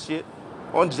after that shit.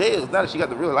 On jails, now that she got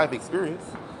the real life experience.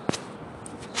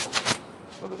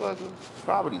 Motherfucker,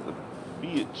 poverty's a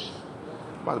bitch.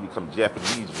 I'm about to become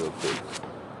Japanese real quick.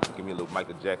 Give me a little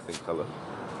Michael Jackson color.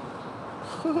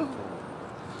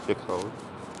 They're cold.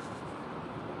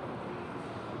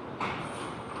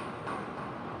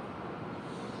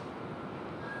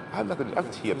 I'm not gonna. I'm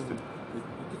tipsy. You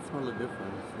can smell the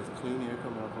difference. It's clean air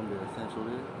coming out from the essential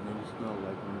air, and then you smell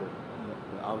like when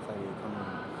the outside air coming in.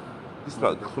 You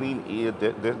smell clean air.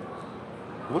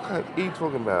 What kind of air you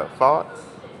talking about? Farts?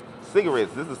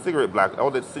 Cigarettes. This is a cigarette block. All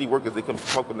the city workers, they come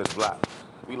smoke on this block.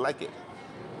 We like it.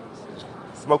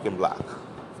 Smoking block.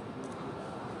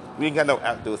 We ain't got no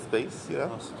outdoor space, you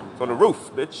know? It's on the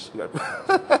roof, bitch.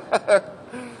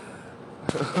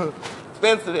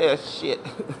 Expensive ass shit.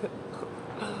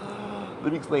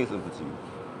 Let me explain something to you.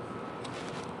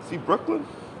 See Brooklyn?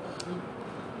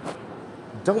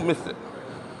 Don't miss it.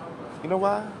 You know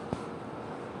why?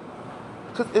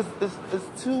 Because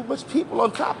it's too much people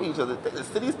on top of each other. The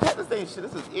city's packed the same shit.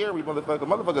 This is eerie, motherfucker.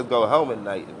 Motherfuckers go home at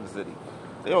night in the city.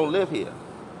 They don't live here.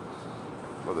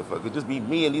 Motherfucker, just be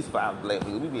me and these 5 black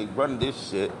people. We be running this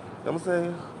shit. You know what I'm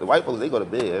saying? The white folks, they go to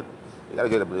bed. They gotta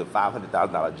get up to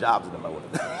 $500,000 jobs in the morning.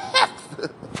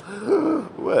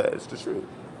 What? It's the truth.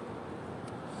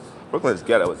 Brooklyn is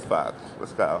ghetto as fuck.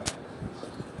 Let's go.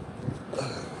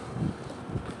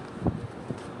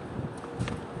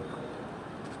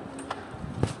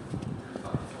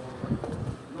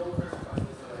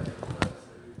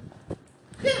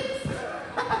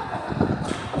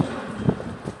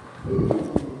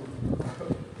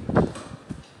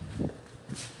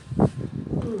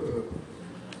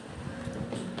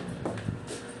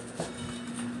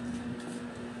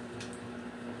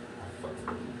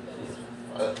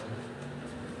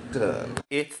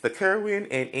 It's the Kerwin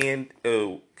and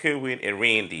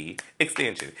Randy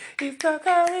extension. It's the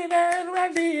Kerwin and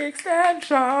Randy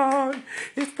extension.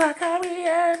 It's the Kerwin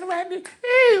and Randy.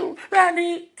 Ew,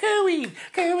 Randy, Kerwin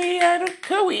and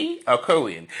Kerwin. Oh,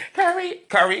 Kerwin.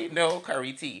 Curry, no,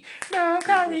 curry tea. No,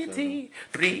 curry tea.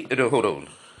 No, hold on.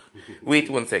 Wait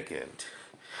 1 second.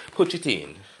 Put it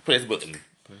in. Press button.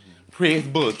 Press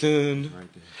button.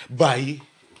 Bye.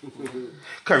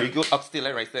 Curry, go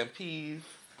upstairs, rice and peas.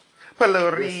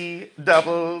 Pelori,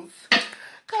 doubles.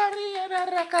 Curry and a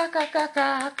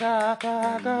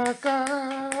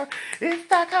It's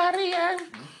the curry and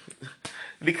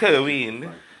the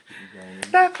Kerwin.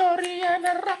 The Korean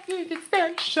Rocky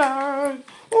extension.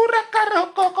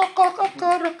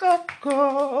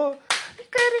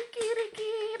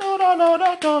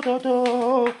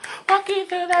 Walking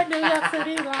through the New York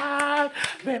City line.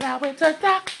 Then I went to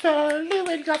Dr. Lou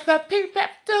and got the P-Pep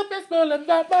to Miss Bull in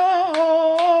the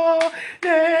morning.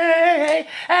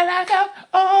 And I felt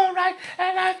alright,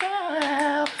 and I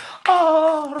felt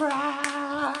alright.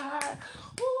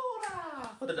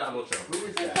 For the Donald Trump. Who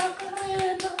is that?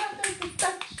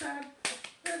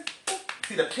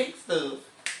 See, the pink stuff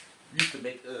used to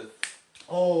make us.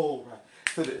 Oh, right.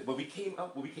 So that when we came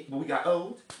up, when we got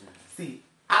old, see,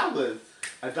 I was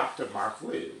a Dr. Mark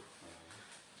Wu.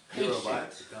 You're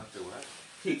what? Dr. what?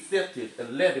 He accepted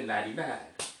 $11.99,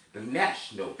 the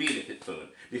National Benefit Fund,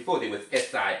 before there was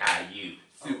SIIU,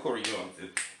 Sue Corey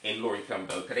Johnson, and Lori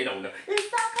Cumbo, because they don't know.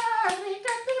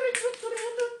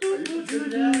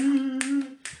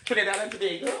 Trinidad and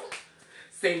Tobago,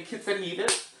 St. Kitts and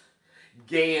Nevis,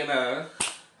 Guyana,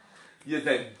 you're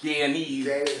the Guyanese.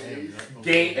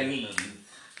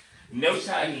 No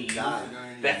Chinese.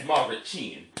 That's Margaret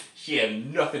Chin. She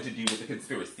had nothing to do with the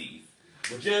conspiracies.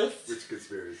 Just Which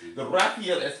conspiracy? the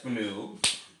Raphael Espinal.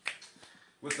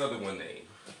 What's the other one name?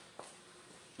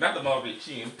 Not the Margaret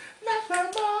Chin. Not the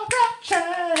Margaret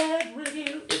Chin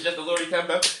review. It's just the Lori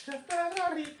Cumbo. Just the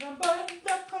Lori Cumbo,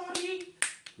 the Corey.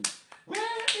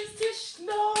 Where is Tish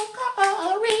No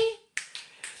Corey?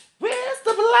 Where's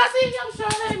the Blasio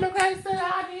Charlene McGrace that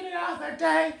I needed the other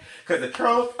day? Cause the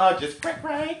trolls are just crack.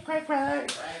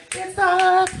 It's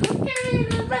a cookie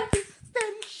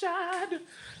extension.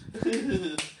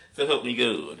 So help me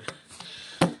good.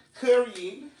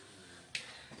 Curry.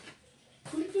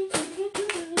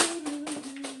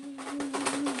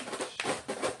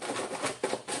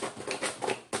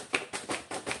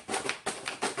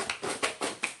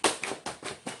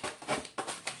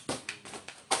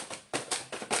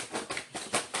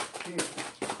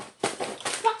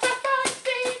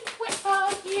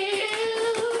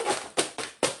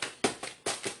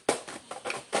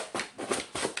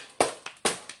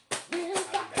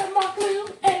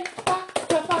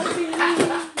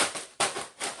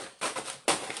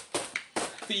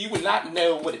 You would not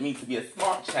know what it means to be a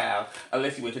smart child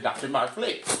unless you went to Dr. Mark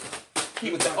Flick.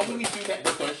 He was the only Jew that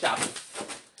worked on Shabbos.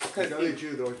 The only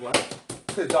Jew that was what?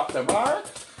 Because Dr. Mark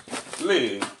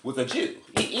Lou was a Jew.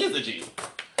 He is a Jew.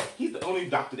 He's the only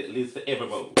doctor that lives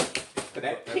forevermore. Because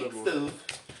that pink stuff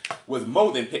was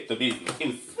more than pit the business. It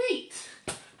was sweet.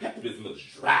 Pepto-Bismol was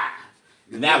dry.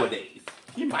 Nowadays,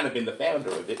 he might have been the founder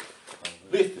of it.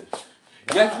 Listen,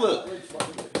 guess what?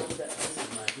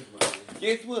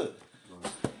 Guess what?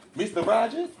 Mr.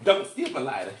 Rogers, don't steal my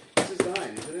lighter. This is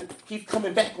mine, isn't it? He's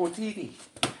coming back on TV.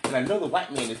 And I know the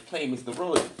white man is playing Mr.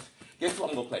 Rogers. Guess what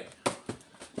I'm going to play?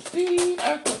 See,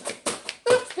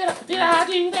 oops, did I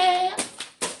do that?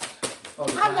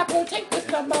 I'm not going to take this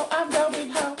no more. I'm going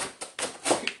home.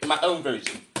 My own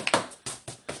version.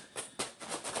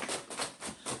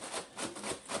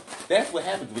 That's what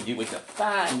happens when you went to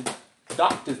find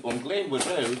doctors on Glenwood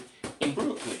Road in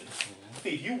Brooklyn. See,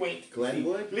 if you went...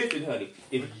 Glenwood? Listen, honey.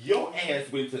 If your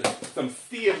ass went to some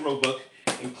Sears Roebuck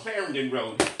and Clarendon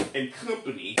Road and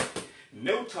Company,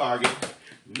 no Target,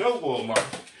 no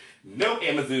Walmart, no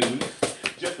Amazon,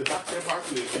 just the Dr.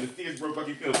 Mark Live and the Sears Roebuck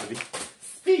and Company,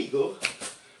 Spiegel,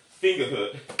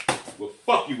 Fingerhood will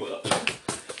fuck you up.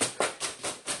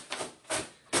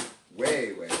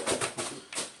 Way.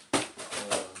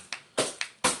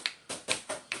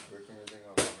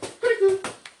 Pretty cool.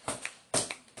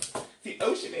 See,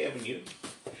 Ocean Avenue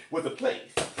was a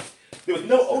place. There was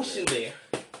no ocean there.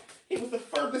 It was the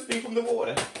furthest thing from the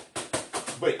water.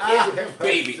 But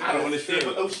baby, I don't understand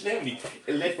what Ocean Avenue.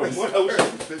 It led from one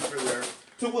ocean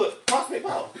to what? Prospect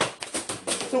Park.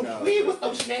 So where was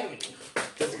Ocean Avenue?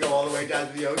 Does it go all the way down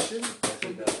to the ocean?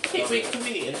 It went to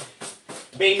where?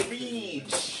 Bay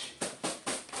Ridge.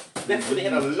 That's where they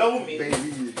had a Loman's. Bay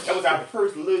Ridge. That was our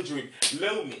first luxury.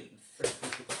 Loman's.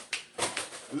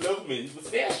 Loman's was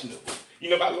fashionable. You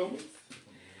know about Loman's?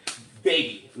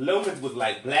 Baby, Loman's was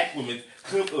like black women,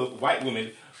 white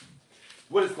women.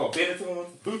 What is it called? Benettons?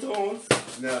 Boutons?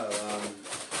 No,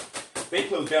 They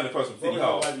closed down across from City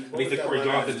Hall. They said Corey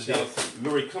Johnson and Chelsea?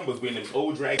 Lori Cumber's wearing them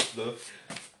old drag stuff.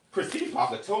 Christine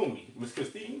Parker told me, Miss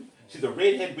Christine, she's a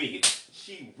redhead wig.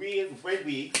 She wears red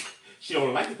wigs. She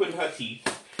don't like to put in her teeth.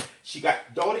 She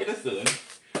got daughter and a son,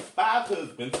 5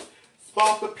 husbands,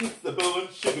 Sparkle, Pizza Bun,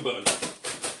 Sugar Bun.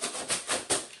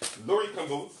 Lori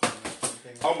Cumber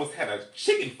almost had a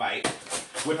chicken fight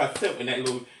with herself in that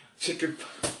little chicken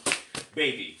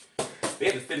baby. They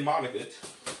had to send Monica,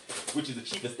 which is the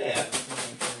chief of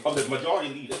staff of the majority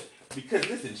leader, because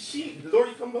listen,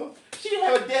 Lori Cumber, she didn't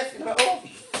have a desk in her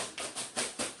office.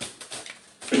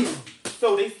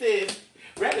 So they said,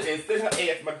 rather than send her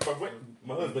ass,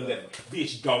 my husband left,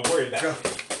 bitch, don't worry about it.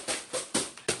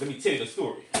 Let me tell you the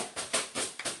story.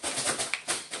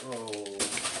 Oh,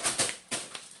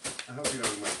 I hope you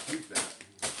don't want to keep that.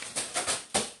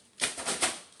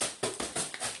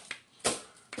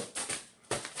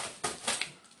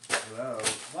 Hello.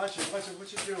 Watch it.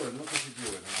 What you doing? Look what you're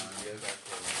doing.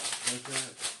 What's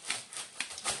that?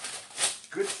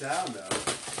 Good sound, though.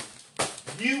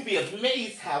 You be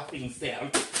amazed how things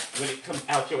sound when it comes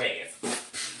out your ass.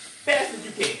 Fast as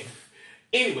you can.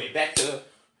 Anyway, back to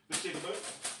the sugar butt.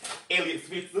 Elliot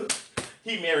Switzer.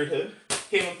 He married her.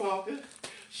 Kevin Parker.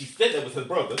 She said that was her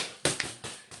brother.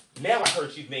 Now I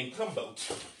heard she's named Cumbo.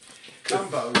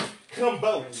 Cumbo.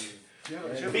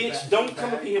 Bitch, don't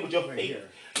come up here with your face.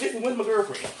 Listen, where's my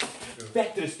girlfriend?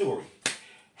 Back to the story.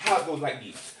 How it goes like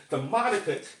this. So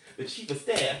Monica, the chief of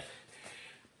staff,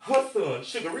 her son,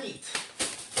 Sugarite,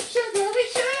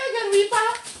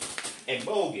 Pop, and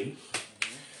Morgan,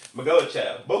 my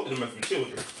godchild, both of them are from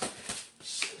children.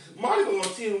 Monica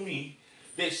gonna tell me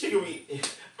that Sugarite,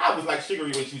 I was like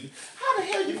Sugarite when she was, how the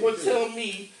hell you gonna tell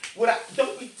me what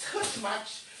don't be touch my,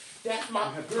 that's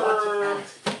my girl.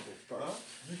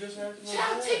 You just have to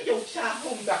Child, take your child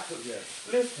home, doctor. Yeah.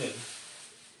 Listen,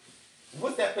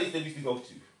 what's that place they used to go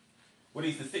to? Where they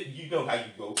used to sit, you know how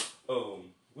you go.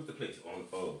 What's the place on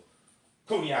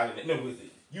Coney Island? No, what is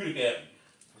it? Utica Avenue.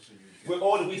 Where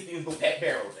all the Whistleys go pack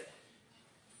barrels at.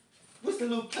 What's the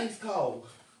little place called?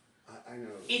 I know.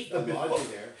 It's the the laundry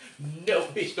there. No,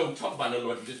 bitch, don't talk about no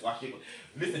laundry. Just wash it.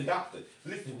 Listen, doctor.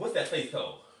 Listen, what's that place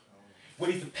called? Where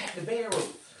they used to pack the barrels.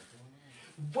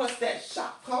 What's that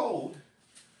shop called?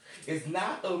 It's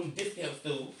not discount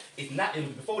store. It's not. It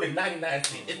was before the 99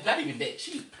 cents. It's not even that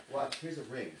cheap. What? Here's a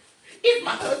ring. It's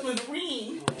my husband's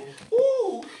ring.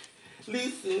 Ooh,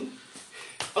 listen.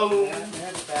 May I have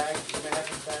the bag? May I have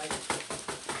the bag?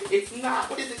 It's not.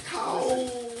 What is it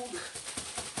called?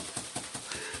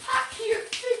 I can't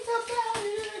think about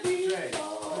it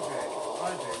anymore.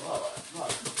 Andre, look.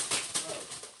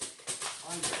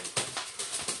 Andre.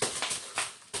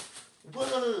 What?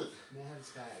 May I have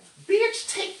this bag? Bitch,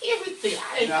 take everything. I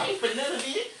ain't pay for none of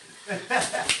it.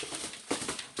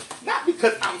 Not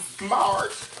because I'm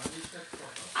smart.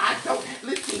 I don't.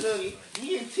 Listen, honey.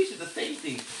 Me and Tish is the same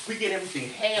thing. We get everything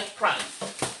half price.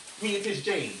 Me and Tish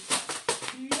James.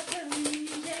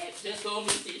 Just go me,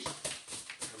 Tish.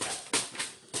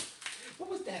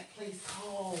 that place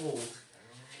called?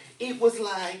 It was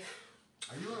like,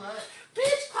 Are you alright?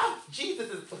 bitch, Jesus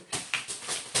is.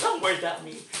 Don't worry about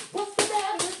me. What's the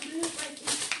matter with you?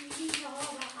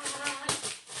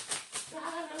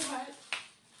 Alright.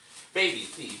 Baby,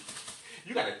 see,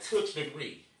 you gotta touch and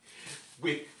agree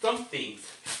with some things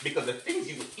because the things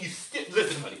you still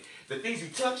listen, honey. The things you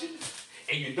touching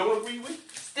and you don't agree with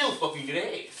still fucking your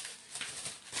ass.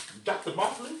 Dr.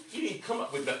 Marklin, he didn't come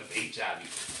up with nothing for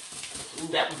HIV. Ooh,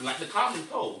 that was like the common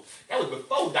cold. That was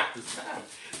before doctor's time.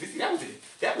 You see, that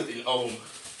was in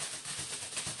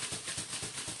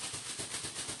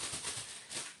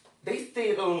they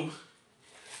said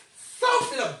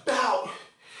something about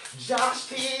Josh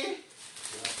Penn,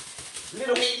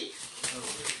 Little Haiti.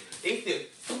 They said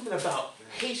something about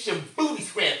Haitian booty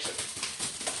scratcher.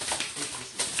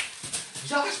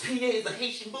 Josh Penn is a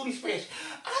Haitian booty scratcher.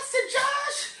 I said,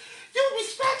 Josh, you be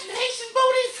scratching Haitian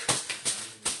booties?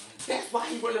 That's why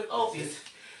he run the office.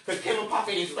 Because Kevin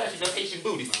Parker ain't scratching the Haitian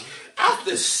booties.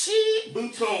 After shit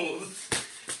boutons.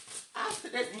 After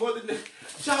that more than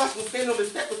Josh was standing on the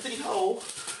step of City Hall,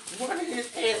 running his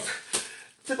ass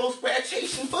to go scratch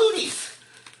Haitian booties.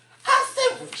 I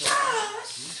said,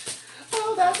 Josh,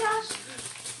 oh my gosh.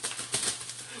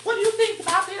 What do you think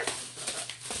about this?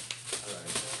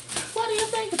 What do you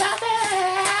think about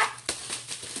that?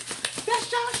 That's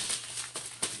Josh.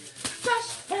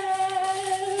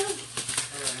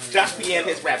 Josh P. and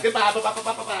his rap. Goodbye,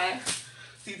 bye.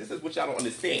 See, this is what y'all don't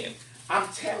understand. I'm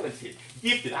talented,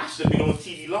 gifted. I should have been on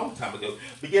TV a long time ago.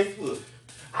 But guess what?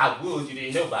 I was, you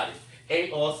didn't know about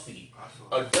it. ARC,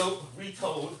 Adult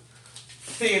Retold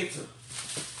Center.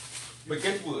 But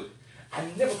guess what? I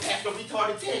never passed no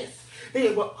retarded test.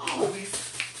 They were always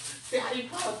say I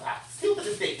didn't qualify. Still to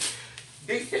this day.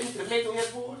 They sent me to the mental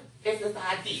health board,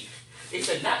 SSID. They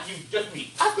said, not you, just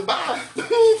me. I said, bye.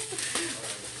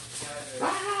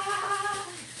 Bye.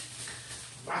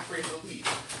 My friend will leave.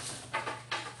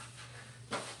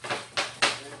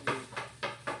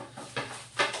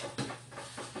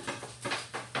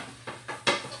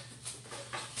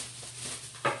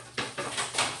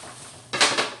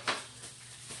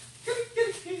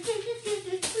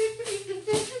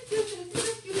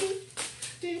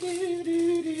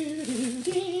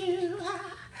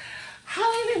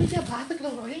 Hallelujah, by the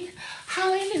glory.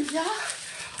 Hallelujah.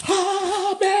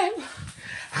 Oh, man.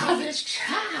 I'm his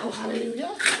child.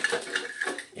 Hallelujah.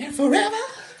 And forever.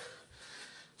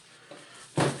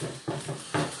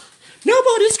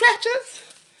 Nobody scratches.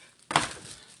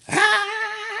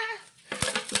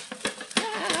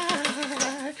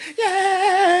 Yeah.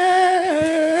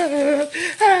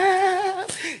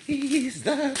 He's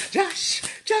the Josh,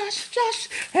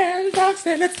 and Box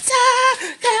and it's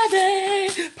Saturday.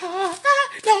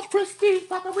 No Christine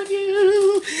fucking with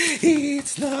you.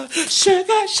 It's the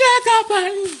sugar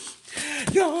bun.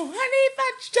 No honey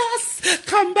but just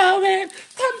combo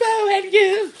and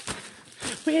you.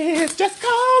 With just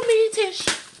call me Tish.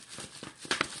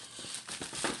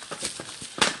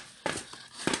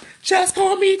 Just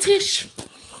call me Tish.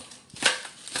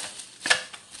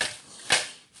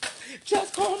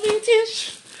 Just call me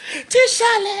Tish.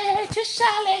 Tish-ale,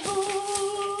 ooh.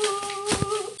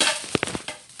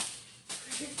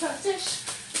 It's a Tish,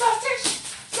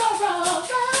 Tish-ale,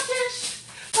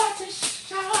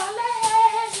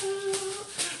 ooh.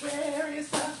 Where is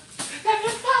the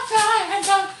lemon butter and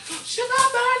the sugar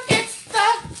bun? It's the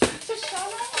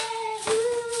Tish-ale,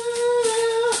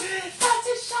 ooh.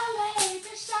 Tish-ale,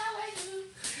 ooh.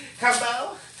 Combo,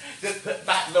 just put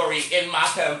my Lori in my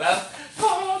combo.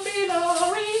 Call me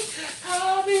Lori,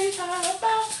 call me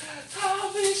Combo,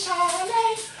 call me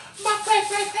Charlie, my friend.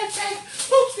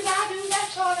 Oops, did I do that,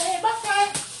 Charlie, my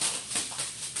friend?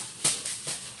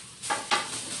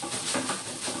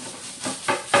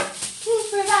 Oops,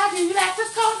 did I do that?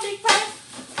 Just call me friend.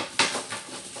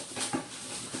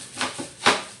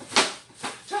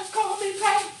 Just call me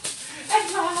friend. And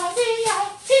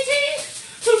T-T,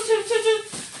 toot.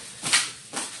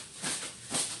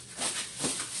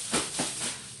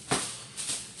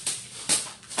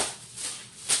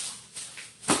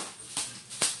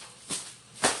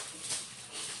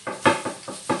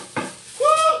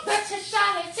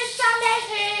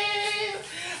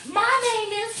 My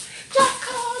name is Just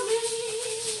Call Me.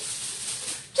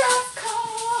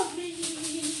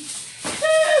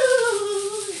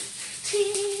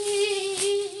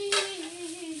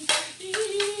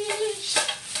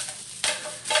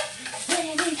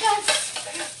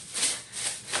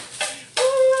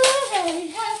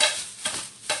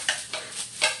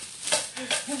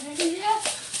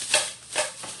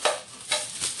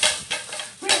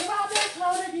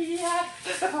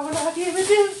 Gonna give it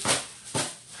you.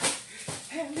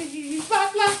 And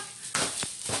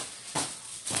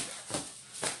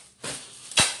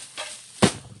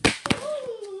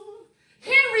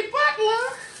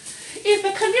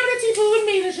is the community food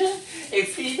manager, and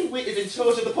Stephen Witt is in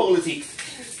charge of the politics.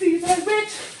 Stephen Witt.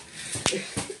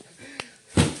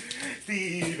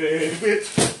 Stephen Witt.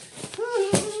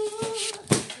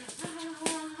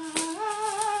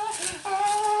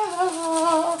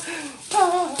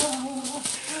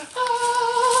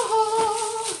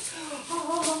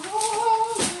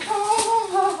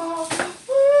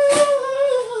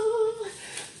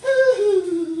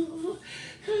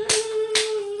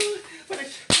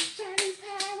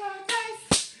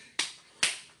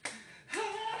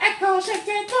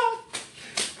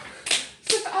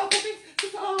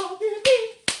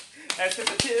 And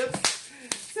sister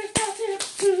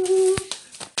tips too.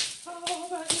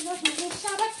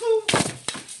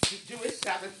 Jewish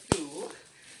Sabbath School.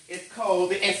 It's called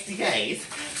the SDAs,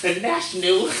 the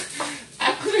National,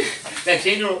 the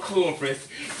General Conference.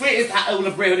 Where is Iola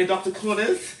Brown and Dr.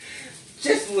 Connors?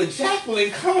 Just when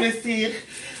Jacqueline Carter said,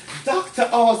 Dr.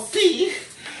 R.C.,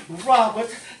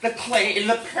 Robert, the Clay, and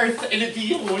the Persa, and the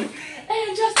Dion,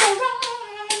 and just a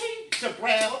Riley, the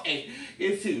Brown, and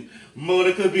it's who?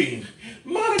 Monica Bean.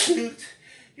 Monica, you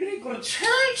didn't go to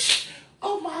church?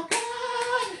 Oh my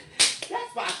God.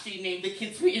 That's why she named the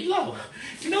kid Sweet and Low.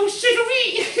 No,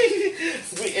 Sugary.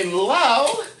 Sweet and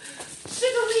Low.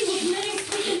 Sugary was named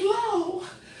Sweet and Low.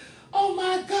 Oh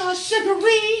my God,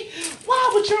 Sugary. Why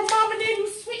would your mama name you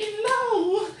Sweet and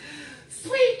Low?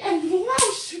 Sweet and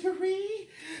Low, Sugary.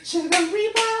 Sugary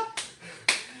Bob.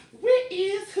 Where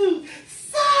is who?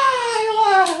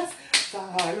 Silas.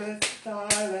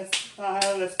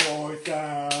 Silas, boy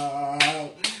down.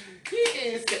 He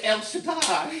is the El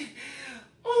Shaddai.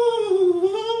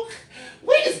 Ooh,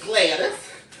 where is Gladys?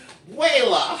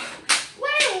 Wayla,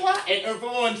 and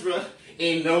Ervondra,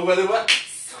 and no other what?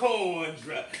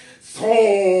 Sondra,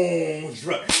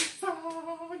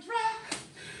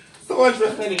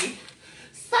 honey.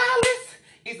 Silas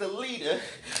is a leader.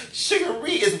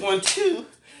 Sugary is one too.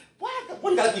 Why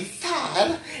one gotta be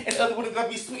sad and the other one gotta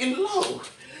be Sweet and Low?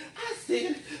 I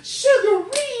said,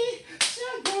 Sugary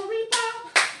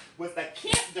Bob was the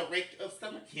camp director of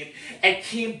summer camp at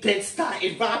Camp Bed-Stuy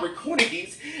in Robert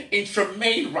Carnegie's in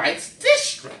Tremaine Wright's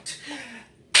district.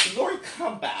 Lori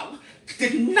Kumbau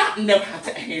did not know how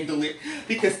to handle it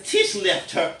because Tish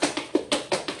left her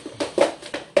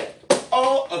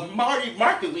all of Marty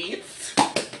Markowitz's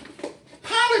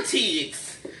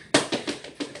politics.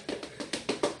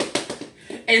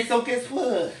 And so guess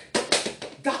what?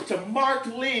 Dr. Mark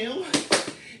Liu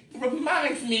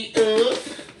reminds me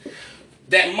of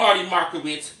that Marty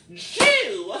Markowitz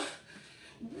Jew.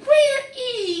 Where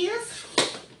is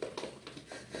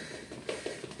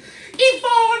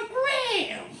Yvonne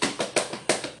Graham?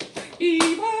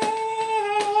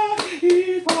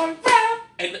 Yvonne Graham.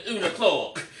 And the Una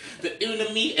Clark. The Una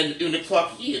me and the Una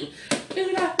Clark you.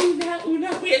 Una.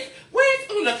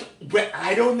 Where's Una? Well,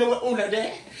 I don't know what Una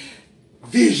there.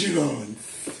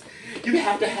 Vigilance. You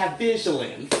have to have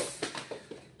vigilance.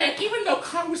 And even though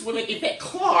Congresswoman Yvette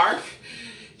Clark,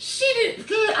 she did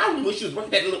good. I remember she was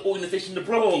working at a little organization in the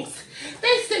Bronx.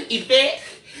 They said Yvette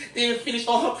didn't finish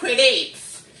all her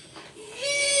credits.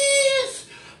 Yes.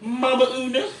 Mama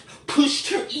Una pushed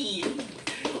her in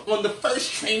on the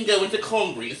first train going to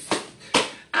Congress.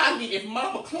 I mean, if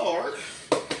Mama Clark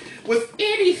was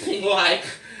anything like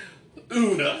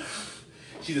Una,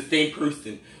 she's the same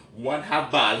person. One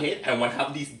have bald head and one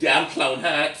have these damn clown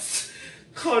hats.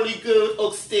 Carly Good,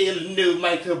 Oakstale, no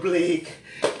Michael Blake.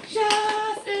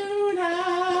 Just Una.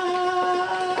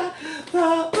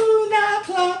 The Una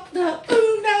Clock.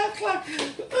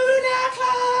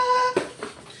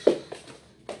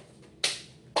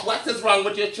 What is wrong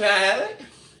with your child?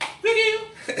 With you?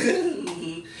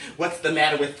 What's the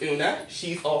matter with Una?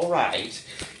 She's all right.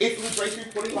 It's Lou Tracy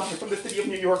reporting live from the city of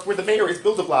New York, where the mayor is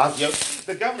Bill de Blasio,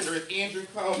 the governor is Andrew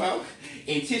Cuomo,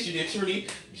 and Tish, the attorney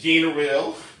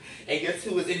general. And guess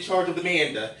who is in charge of the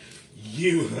Amanda?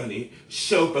 You, honey.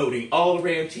 Showboating all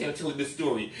around town telling the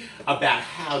story about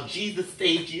how Jesus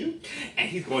saved you, and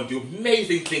he's going to do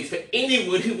amazing things for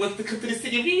anyone who wants to come to the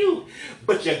city of New York.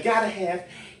 But you gotta have,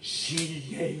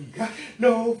 she ain't got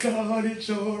no flood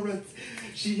insurance.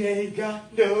 She ain't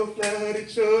got no flood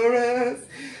insurance.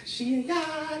 She ain't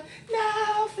got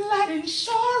no flood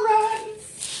insurance.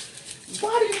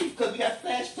 Why did you? Because we have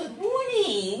flash flood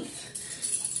warnings.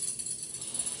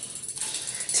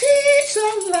 Teach a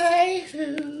life.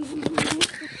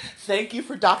 Thank you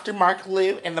for Dr. Mark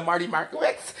Liu and the Marty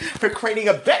Markowitz for creating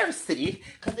a better city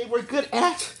because they were good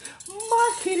at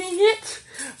marketing it.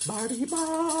 Marty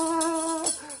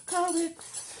Markowitz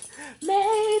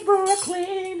made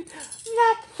Brooklyn,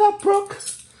 not the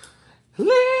Brooklyn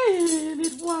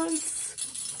it once.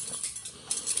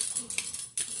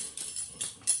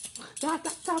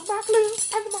 Dr. Markley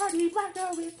and Marty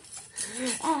Markowitz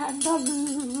and the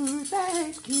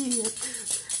Luther's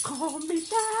kids. Call me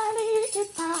Shiny,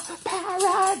 it's a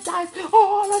paradise.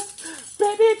 All us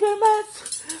baby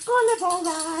boomers gonna live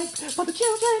alright. But the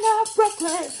children of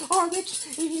Brooklyn are rich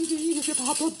indeed. If you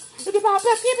pop up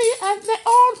TV and their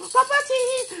own property.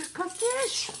 Cause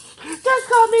Tish just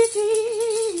call me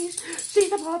Tish. She's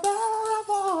the mother of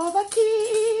all the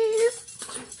keys.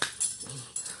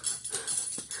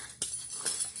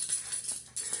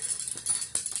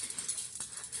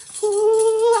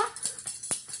 Ooh.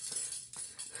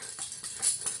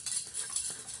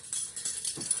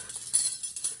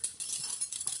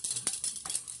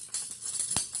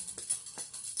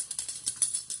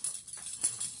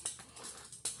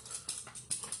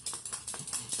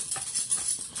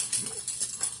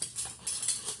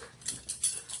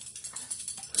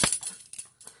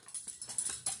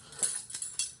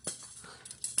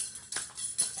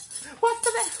 What's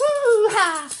the matter?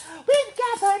 Hoo-ha! We've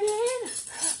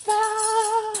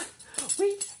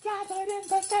gathered in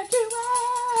the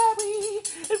sanctuary,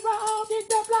 enrolled in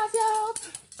the Blasio.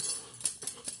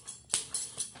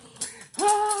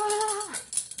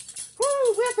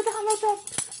 Where's the Donald Trump?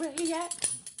 Where he at?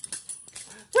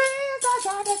 Where's the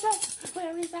Donald Trump?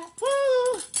 Where is that?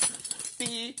 Woo!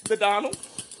 See the Donald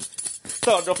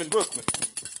started up in Brooklyn,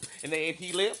 and then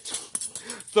he left.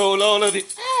 So all of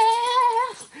this.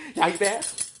 Are you there?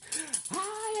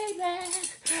 I ain't mad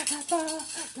at the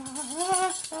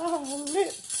Donald.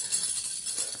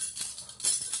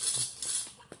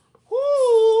 Ooh,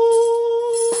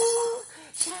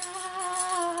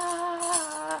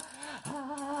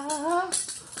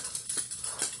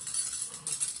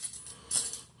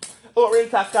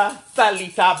 Orintaka,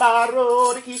 Salita,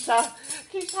 Baro, Kisha,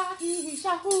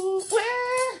 who,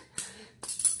 where?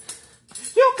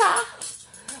 Yuka,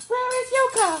 where is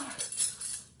Yuka?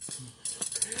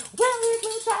 Where is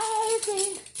Blue Tracy?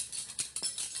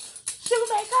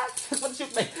 Shoemaker,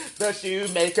 the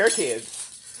shoemaker kids.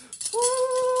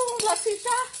 Ooh,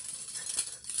 Letitia,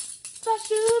 the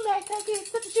shoemaker kids,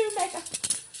 the shoemaker.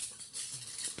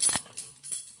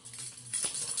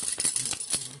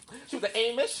 She was an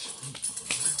Amish,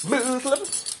 Muslim,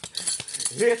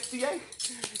 SCA.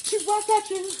 She was that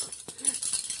Jew.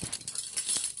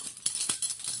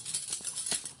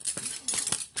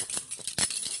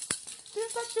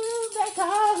 She's a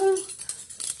shoemaker.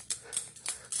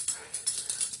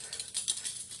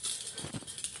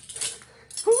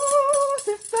 Ooh,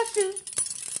 sister shoe.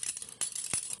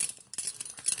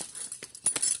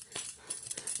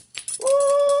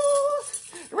 Ooh,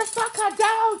 Rebecca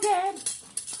Dogan.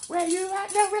 Where you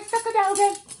at now, Rebecca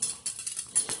Dogan?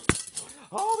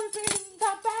 Always in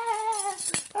the back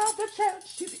of the church.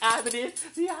 She's the eyes of this,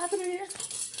 the eyes of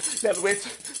this. Never went.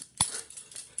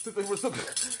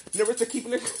 Never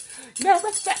keeping it. Never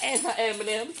and her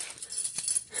M&M's.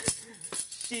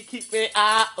 She keeps an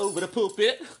eye over the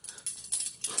pulpit.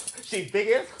 She's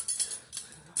bigger.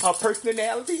 Her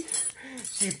personality.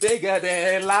 She's bigger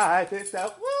than life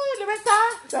itself. Woo, Larissa.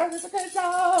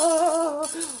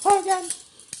 Oh, yeah.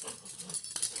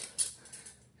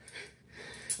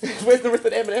 Where's Larissa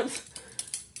and M&M's?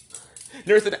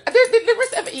 Larissa, did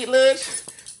Larissa ever eat lunch?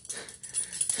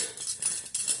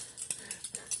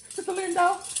 Sister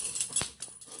Linda.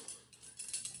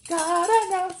 Gotta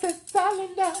know, Sister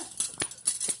Linda.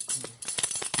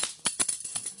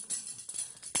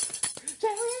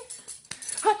 Jerry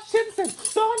Hutchinson,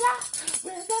 Sonia,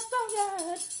 where's the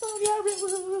Sonia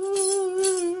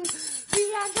Roo,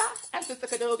 Leandra, and Sister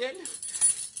Cadogan.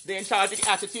 They're in charge of the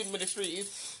Attitude Ministries.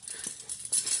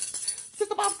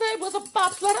 Sister Bob said was a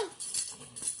bobsledder.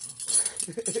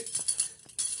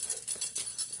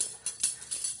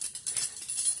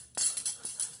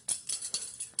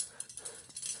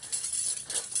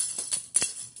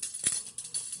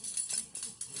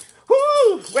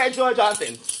 Whoo! Where's George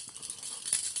Johnson?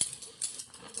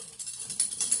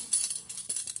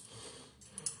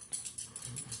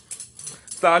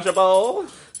 Sandra Bowl.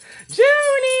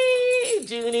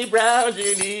 Junie Brown.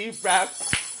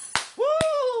 Woo!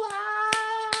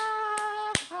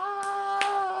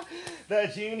 The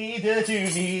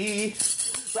Junie.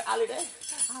 Where Ali there?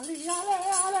 Ali.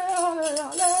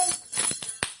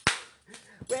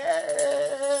 Well,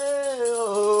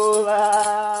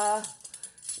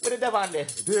 where the Devon there?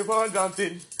 Devon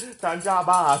Johnson, Sandra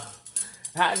Bob,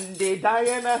 and the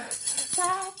Diana.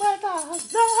 That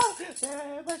was all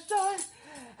there was joy.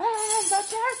 And the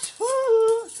church,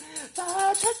 ooh, the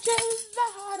church is the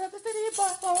heart of the city,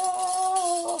 boy.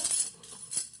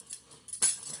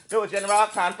 No general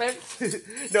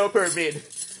conference, no permit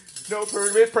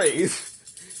praise.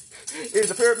 is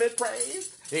the pyramid praise.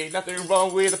 Ain't nothing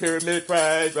wrong with the pyramid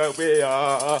praise, but we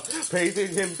are praising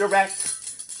him direct.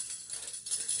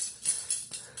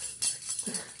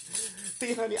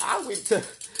 See, honey, I went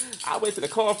to the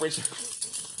conference.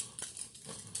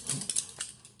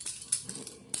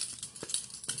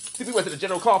 See, we went to the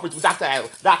general conference with Dr. Iola.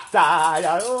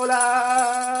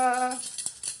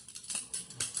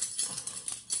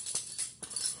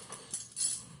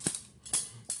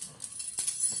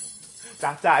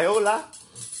 Dr. Iola.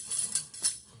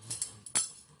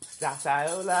 Dr.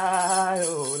 Iola,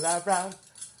 Iola Brown.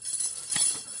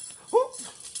 Woo.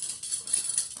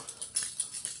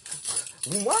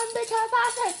 One because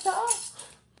I said so.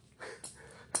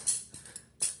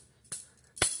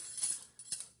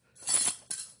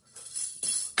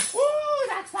 Ooh,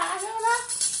 Dr. Iola.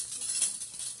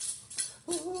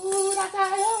 Ooh, Dr.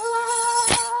 Iola.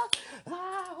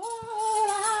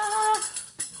 Iola.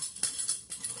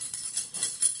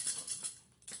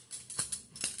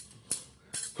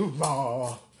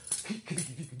 Hoorah!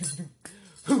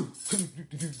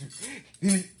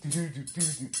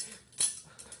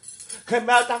 Come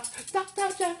out, Dr.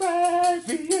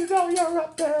 Jeffrey, you know you're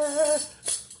up there.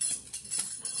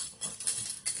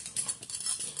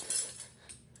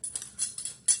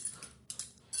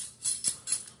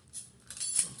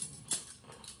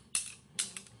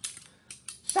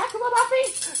 Shackles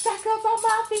on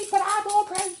my feet, but I won't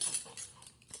praise.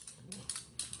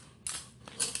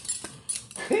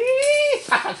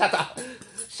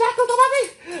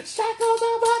 Shackles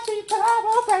on my feet, but I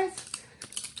won't praise.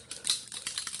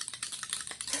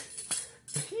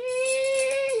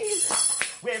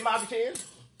 Where's my chin?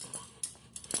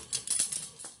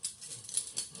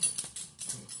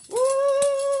 Woo!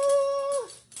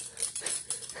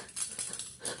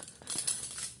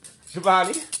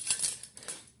 Giovanni,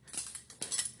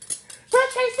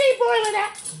 where's Tracy boiling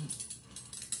at?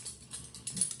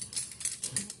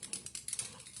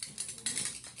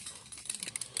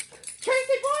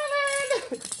 Tracy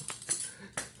boiling!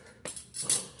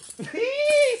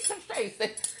 Tracy.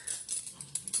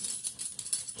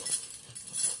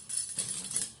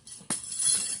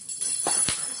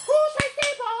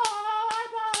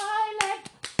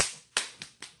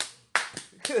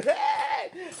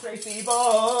 Tracy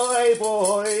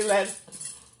boyland.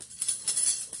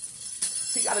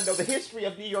 You gotta know the history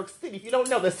of New York City. If you don't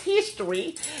know this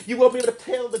history, you won't be able to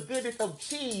tell the goodness of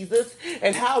Jesus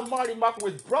and how Marty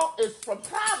Markowitz brought us from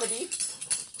poverty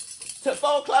to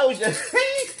foreclosure.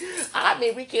 I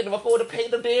mean, we can't afford to pay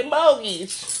the damn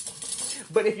mortgage.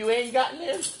 But if you ain't got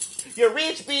them, you're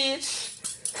rich, bitch.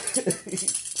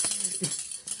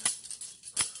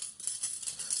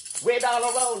 We're down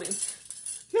on rolling.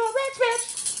 You're rich,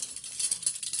 bitch.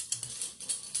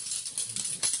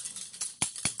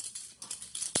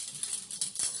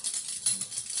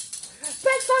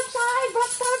 Big sunshine,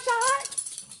 bright sunshine.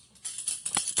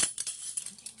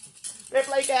 They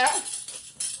play gas.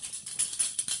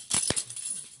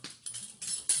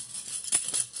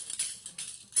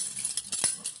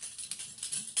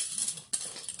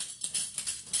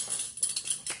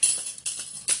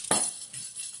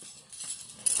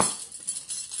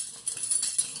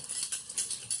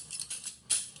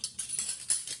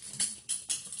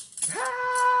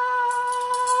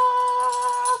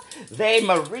 They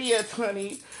Maria's,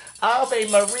 honey. All they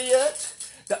Maria's,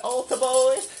 the altar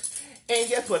boys, and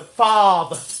guess what?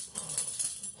 Father.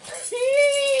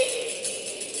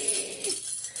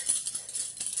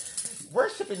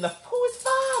 Worshiping the who is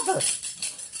Father?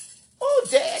 Oh,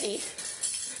 Daddy.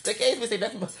 They gave me say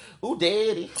nothing but, ooh,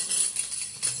 Daddy.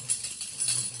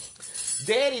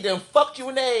 Daddy done fucked you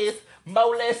in the ass.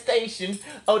 Molestation.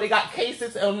 Oh, they got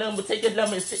cases on number. Take your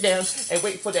number and sit down and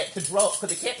wait for that to drop. Because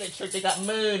the Catholic Church, they got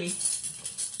money.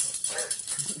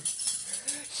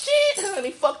 Shit,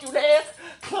 honey, fucked you in the ass.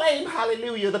 Claim,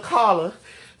 hallelujah, the collar.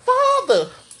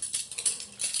 Father,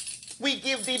 we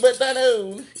give thee but thine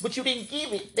own. But you didn't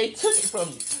give it. They took it from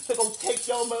you. So go take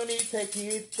your money, take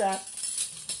it back.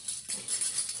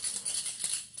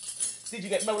 Did you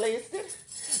get molested?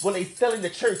 Well, they selling the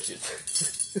churches.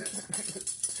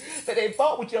 That they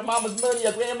bought with your mama's money,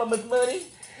 your grandmama's money,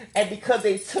 and because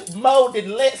they took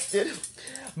molested,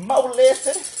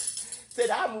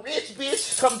 said, I'm rich,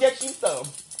 bitch, come get you some.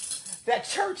 That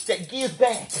church that gives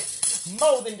back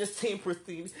more than just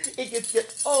 10%. It gets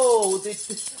just,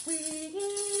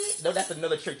 no, that's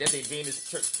another church. That's the Adventist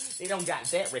church. They don't got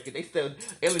that record. They still,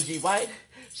 Ellen G. White,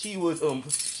 she was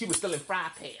selling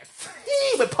fry pans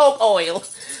with pork oil.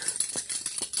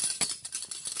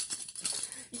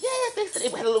 Yes, they said they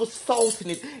had a little salt in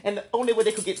it, and the only way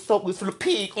they could get salt was from the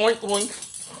pig. Oink, oink.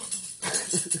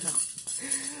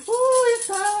 Ooh, it's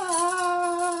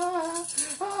hot.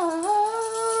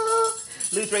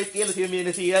 Lou Dre Skillet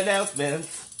community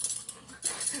announcements.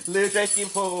 Lou Dre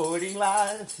reporting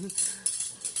live.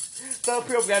 The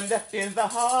program that's in the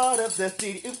heart of the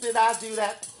city. Oops, did I do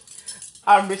that?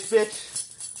 I'm rich bitch.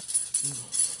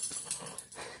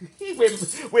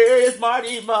 Where is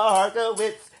Marty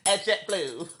Markowitz at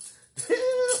JetBlue?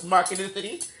 Mark in the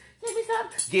city. Give me some.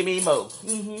 Give me more.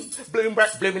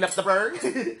 Bloomberg, blooming up the bird.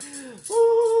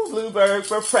 Ooh, Bloomberg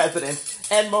for president.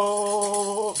 And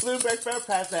more. Bloomberg for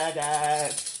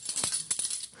president.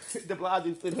 The blog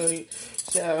said, honey.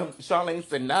 Charlene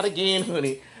said, not again,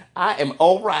 honey. I am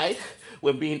all right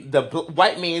with being the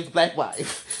white man's black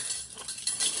wife.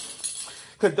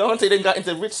 Because Dante then got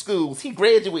into rich schools. He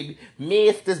graduated,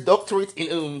 master's, doctorate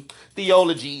in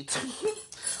theology.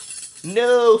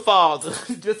 No, father.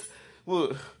 Just,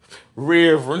 what?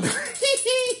 Reverend.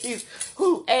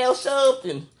 Who? Al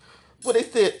Sharpton. What they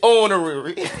said?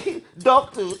 Honorary.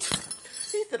 Doctorate.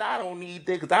 He said, I don't need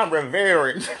that because I'm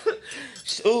reverend.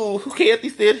 Ooh, who Kathy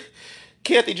said?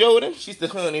 Kathy Jordan. She said,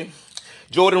 honey,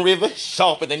 Jordan River,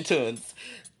 sharper than tons.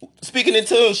 Speaking in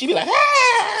tongues, she be like,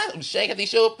 ah! Kathy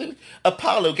Sharpton.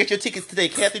 Apollo, get your tickets today.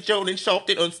 Kathy Jordan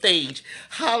Sharpton on stage,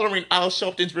 hollering Al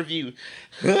Sharpton's review.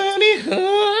 Honey,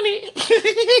 honey,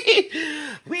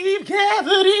 we've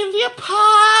gathered in the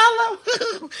Apollo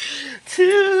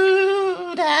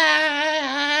to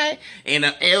die. And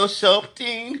an Al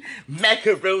Sharpton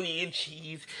macaroni and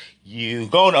cheese. You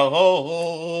gonna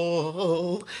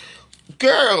hold.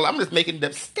 Girl, I'm just making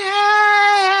them stay.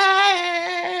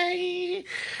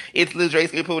 It's Lou Dre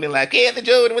reporting like, Kathy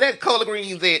Jordan, where that collard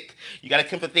greens at? You gotta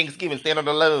come for Thanksgiving, stand on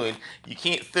the lawn. You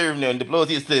can't serve none. De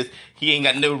Blasio says he ain't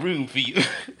got no room for you.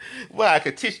 Why?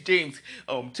 Cause Tish James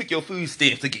took your food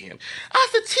stamps again. I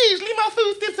said, Tish, leave my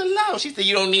food stamps alone. She said,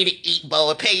 you don't need to eat,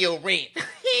 boy. Pay your rent.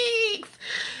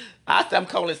 I said, I'm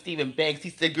calling Stephen Banks. He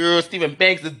said, girl, Stephen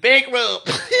Banks is bankrupt.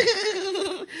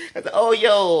 I said, oh,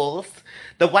 yours.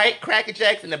 The white Cracker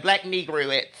Jacks and the black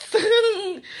Negroettes.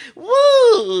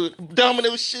 Woo!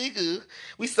 Domino Sugar.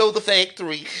 We sold the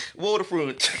factory.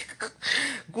 Waterfront.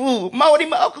 Woo! Marty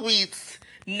Markowitz.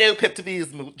 No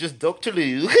Pepto-Bismol. Just Dr.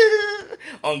 Lou.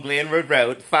 On Glen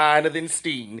Road. Finer than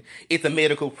Steen. It's a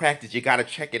medical practice. You gotta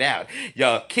check it out.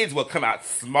 Your kids will come out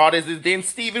smart as his then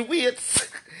Stephen Witz.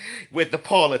 With the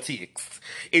politics.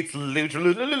 It's Lou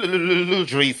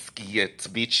Dre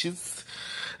bitches.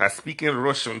 I speak in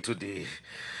Russian today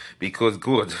because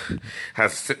God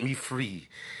has set me free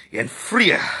and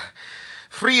freer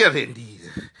indeed,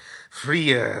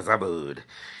 freer as a bird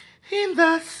in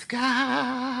the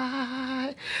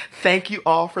sky. Thank you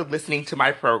all for listening to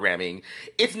my programming.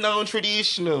 It's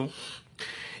non-traditional.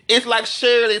 It's like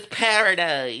Shirley's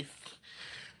Paradise.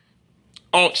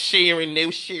 Aunt Sharon, no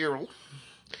Cheryl.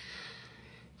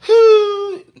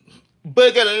 Whoo,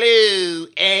 Boogaloo,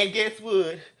 and guess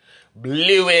what?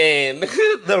 Blew in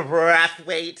the breath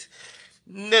weight.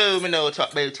 No,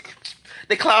 talk about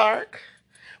the Clark,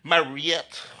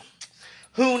 Mariette,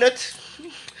 Hoonut,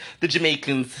 the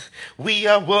Jamaicans. We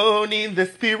are one in the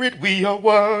spirit, we are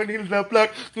one in the blood.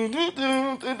 And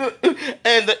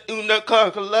the Una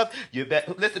Clark love. You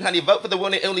bet. Listen, honey, vote for the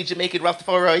one and only Jamaican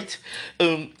Rastafari.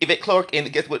 Yvette Clark,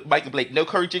 and guess what? Michael Blake. No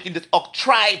curry chicken, just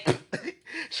tripe.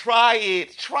 Try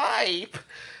it, tripe.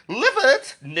 Liver,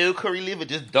 no curry liver,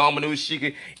 just Domino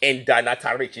Sugar and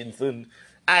Donata Richardson.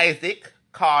 Isaac,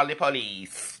 call the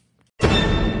police.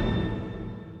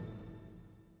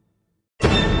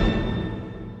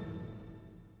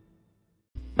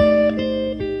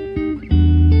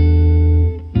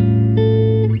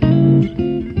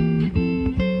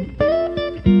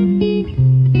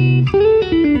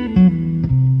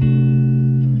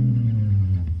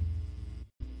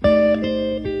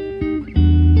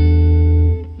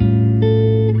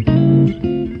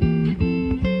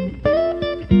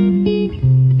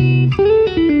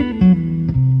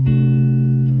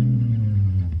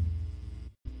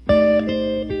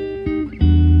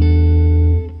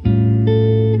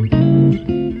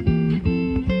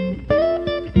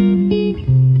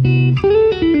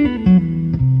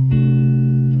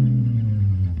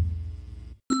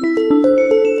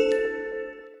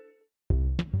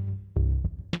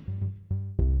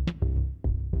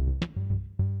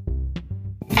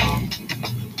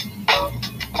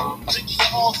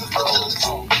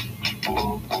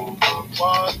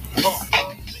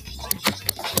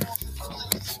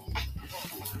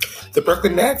 The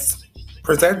Brooklyn Nets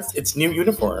presents its new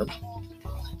uniform.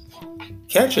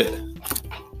 Catch it.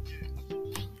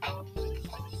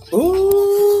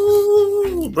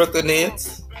 Ooh, Brooklyn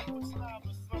Nets.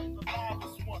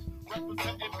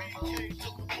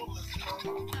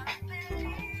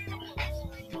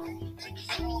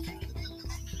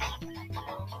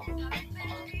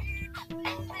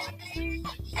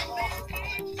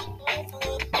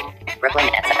 Brooklyn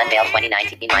Nets unveil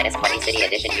 2019-20 City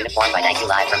Edition uniform by Nike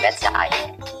live from Bed-Stuy.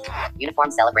 Uniform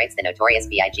celebrates the Notorious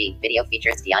B.I.G. Video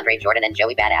features DeAndre Jordan and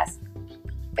Joey Badass.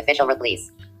 Official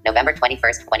release, November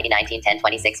 21st, 2019,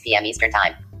 10:26 p.m. Eastern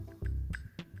Time.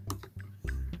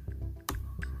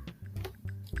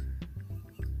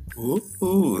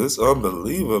 Ooh, it's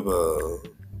unbelievable.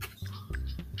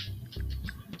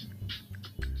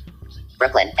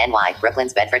 Brooklyn, NY.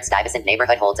 Brooklyn's Bedford-Stuyvesant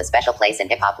neighborhood holds a special place in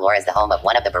hip-hop lore as the home of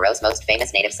one of the borough's most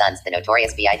famous native sons, the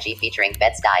Notorious B.I.G. featuring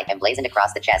Bed-Stuy, emblazoned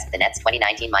across the chest. The Nets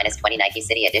 2019-20 Nike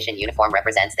City Edition uniform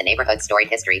represents the neighborhood's storied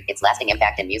history, its lasting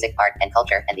impact in music, art, and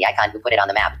culture, and the icon who put it on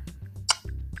the map.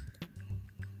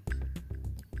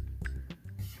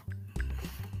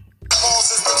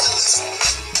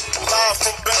 Live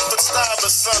from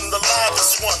Bedford-Stuyvesant, the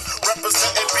livest one,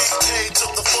 representing BK to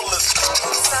the fullest.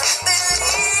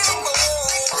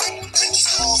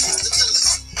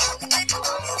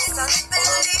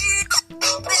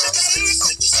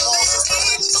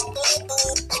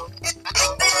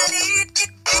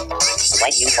 The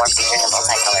white uniform features a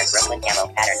multicolored Brooklyn camo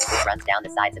pattern which runs down the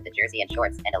sides of the jersey and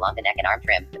shorts and along the neck and arm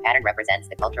trim. The pattern represents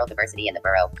the cultural diversity in the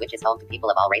borough, which is home to people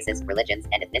of all races, religions,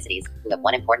 and ethnicities, who have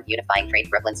one important unifying trait: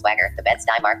 Brooklyn swagger. The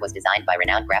Bed-Stuy mark was designed by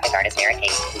renowned graphic artist Eric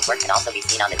Hayes, whose work can also be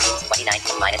seen on the team's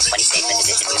 2019-20 Statement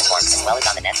Edition uniform, as well as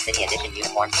on the Nets City Edition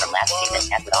uniforms from last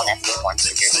season. As with all Nets uniforms,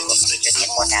 the jersey will feature the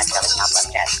import patch on the top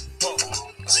left chest.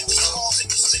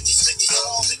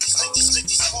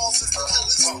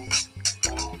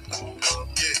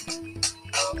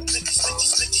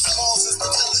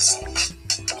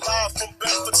 Live from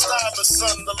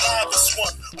Bedford-Stuyvesant, the livest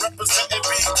one, representing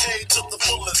BK to the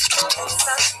fullest.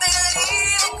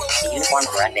 The uniforms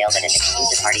were unveiled at an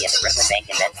exclusive party at the Brooklyn Bank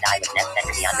in Bed-Stuy with Nets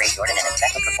center DeAndre Jordan and a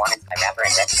special performance by rapper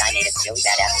and Bed-Stuy native Joey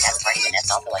Badass. At the party, the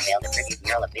Nets also unveiled a tribute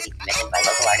mural of Biggie commissioned by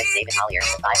local artist David Hollier.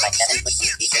 The 5x7 foot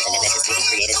piece features an image of Biggie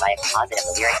created by a composite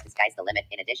of the lyrics "The Sky's the Limit."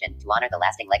 In addition, to honor the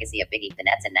lasting legacy of Biggie, the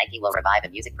Nets and Nike will revive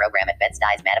a music program at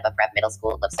Bed-Stuy's Mataba Prep Middle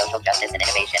School of Social Justice and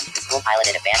Innovation. The school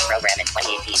piloted a band program in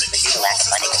 2018, but due to lack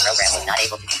of funding, the program was not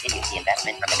able to continue. The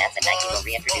investment from the Nets and Nike will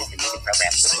reintroduce the music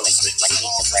program, which will include 20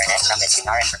 weeks of clarinet, trumpet,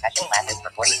 guitar, and percussion classes for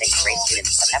 46 grade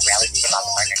students. A pep rally to tip off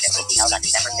the partnership will be held on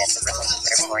December 5th. The Brooklyn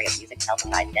Conservatory of Music Health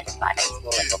Science Dentist 5 at the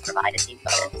school and will provide a team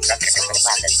coach and instructor for the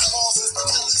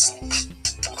classes.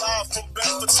 Live from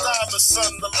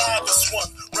Bedford-Stuyvesant, the livest one,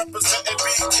 representing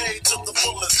BK to the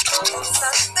fullest.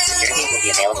 Jerseys will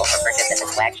be available for purchase at the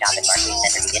Swag Shop at Barclays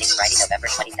Center beginning Friday, November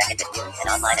 22nd at noon,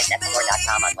 and online at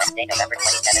netstore.com on Wednesday, November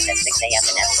 27th at 6 a.m.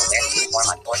 The Nets will wear the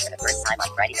uniform on court for the first time on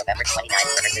Friday, November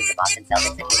 29th versus the Boston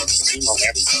Celtics at noon. The team will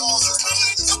wear the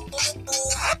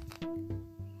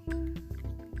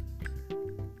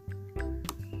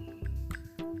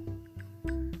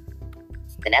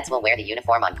The Nets will wear the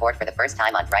uniform on court for the first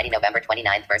time on Friday, November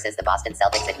 29th versus the Boston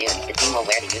Celtics at noon. The team will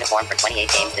wear the uniform for 28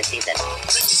 games this season.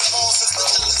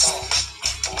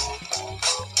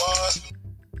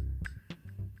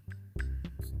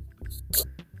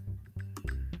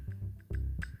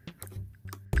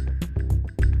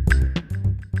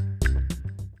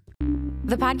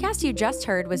 The podcast you just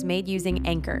heard was made using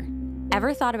Anchor.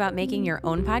 Ever thought about making your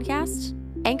own podcast?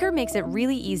 Anchor makes it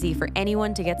really easy for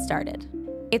anyone to get started.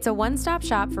 It's a one-stop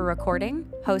shop for recording,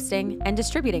 hosting, and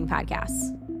distributing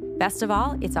podcasts. Best of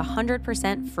all, it's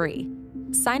 100% free.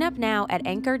 Sign up now at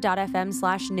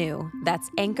anchor.fm/new. That's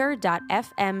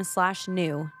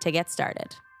anchor.fm/new to get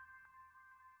started.